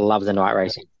 Love it. Love the night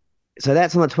racing. so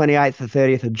that's on the 28th to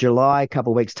 30th of July, a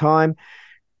couple of weeks' time.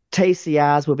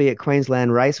 TCRs will be at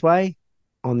Queensland Raceway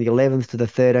on the 11th to the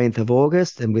 13th of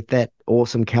August. And with that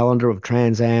awesome calendar of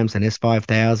Trans Ams and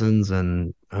S5000s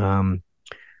and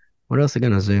what else are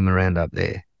going to zoom around up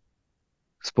there?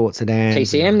 Sports sedans.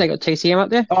 TCM, they got TCM up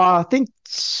there. Oh, I think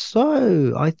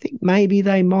so. I think maybe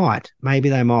they might. Maybe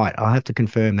they might. I'll have to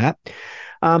confirm that.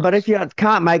 But if you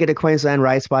can't make it to Queensland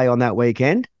Raceway on that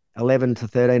weekend, 11 to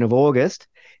 13 of August,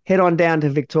 head on down to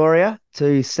Victoria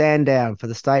to Sandown for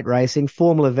the state racing.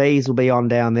 Formula V's will be on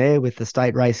down there with the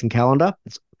state racing calendar.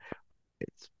 It's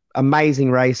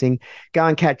amazing racing. Go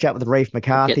and catch up with Reef Get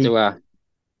McCarthy. to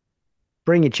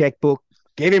Bring your checkbook.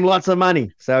 Give him lots of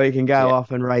money so he can go yeah,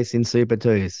 off and race in Super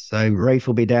Twos. So Reef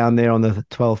will be down there on the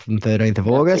 12th and 13th of that's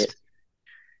it. August.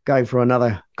 Go for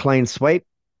another clean sweep.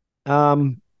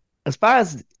 As far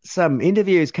as some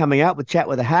interviews coming up with Chat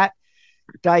with a Hat,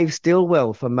 Dave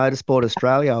Stillwell from Motorsport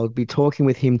Australia, I'll be talking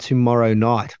with him tomorrow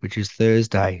night, which is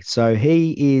Thursday. So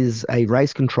he is a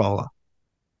race controller,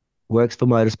 works for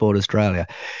Motorsport Australia.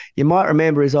 You might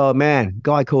remember his old man,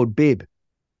 guy called Bib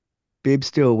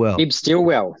Stillwell. Bib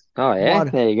Stillwell. Oh yeah,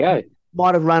 Might there you go.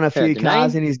 might have run a few Heard the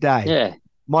cars name. in his day. Yeah.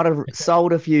 Might have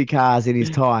sold a few cars in his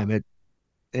time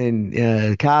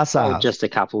in car Oh, sales. just a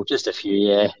couple, just a few,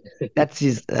 yeah. That's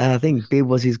his. I think Bill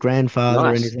was his grandfather,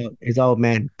 and Nice. his old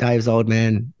man, Dave's old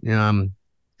man,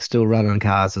 still running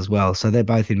cars as well. So they're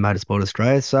both in Motorsport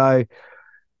Australia. So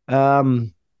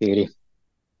um, Beauty.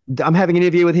 I'm having an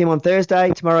interview with him on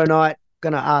Thursday. Tomorrow night,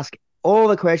 going to ask all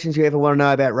the questions you ever want to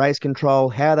know about race control,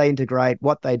 how they integrate,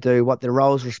 what they do, what their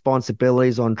roles,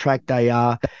 responsibilities on track day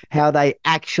are, how they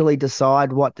actually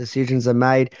decide what decisions are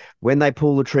made when they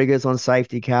pull the triggers on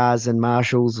safety cars and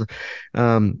marshals,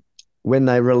 when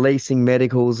they're releasing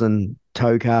medicals and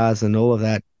tow cars and all of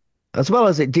that, as well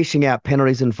as it dishing out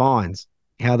penalties and fines,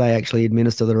 how they actually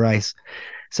administer the race.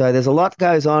 So there's a lot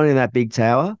goes on in that big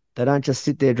tower. They don't just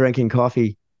sit there drinking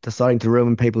coffee, deciding to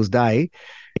ruin people's day.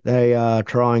 They are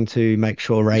trying to make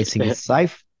sure racing is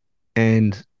safe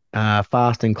and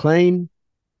fast and clean,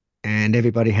 and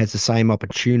everybody has the same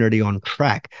opportunity on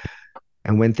track.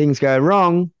 And when things go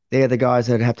wrong, they're the guys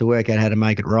that have to work out how to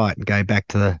make it right and go back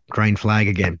to the green flag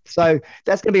again. So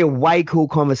that's going to be a way cool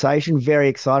conversation. Very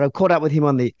excited. I caught up with him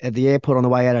at the airport on the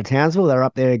way out of Townsville. They're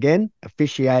up there again,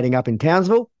 officiating up in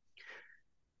Townsville.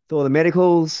 All the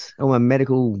medicals, all my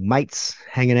medical mates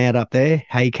hanging out up there.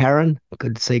 Hey, Karen,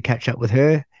 good to see catch up with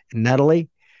her and Natalie.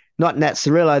 Not Nat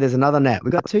Cirillo, there's another Nat.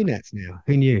 We've got two Nats now.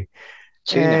 Who knew?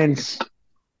 Two And nights.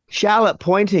 Charlotte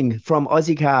Pointing from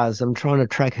Aussie Cars. I'm trying to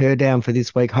track her down for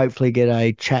this week. Hopefully get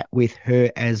a chat with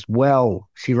her as well.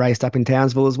 She raced up in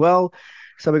Townsville as well.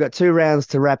 So we've got 2 rounds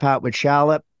to wrap up with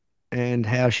Charlotte and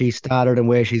how she started and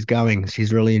where she's going.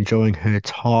 She's really enjoying her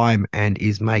time and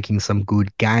is making some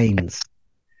good gains.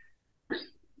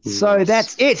 So Nice.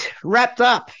 that's it. Wrapped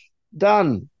up.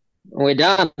 Done. We're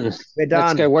done. We're done.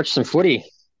 Let's go watch some footy.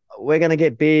 We're going to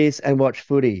get beers and watch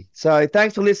footy. So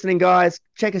thanks for listening, guys.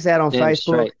 Check us out on Damn Facebook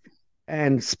straight.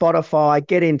 and Spotify.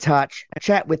 Get in touch.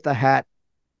 Chat with the Hat.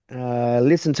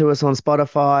 Listen to us on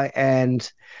Spotify,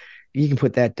 and you can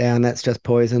put that down. That's just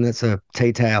poison. That's a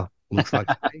tea towel. Looks like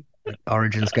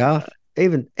Origin scarf.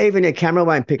 Even your camera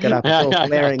won't pick it up. It's all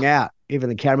flaring out. Even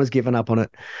the camera's given up on it.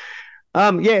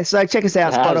 So check us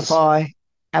out, It has. Spotify,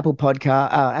 Apple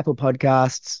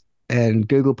Podcasts, and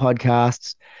Google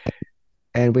Podcasts.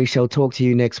 And we shall talk to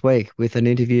you next week with an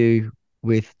interview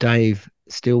with Dave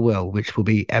Stillwell, which will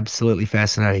be absolutely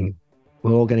fascinating.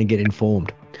 We're all going to get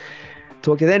informed.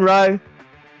 Talk to you then, Ro.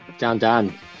 Done.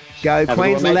 Go Have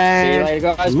Queensland. See you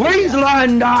later, guys.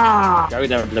 Queenslander. Go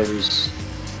the Blues.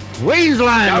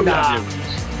 Queenslander. Go the Blues.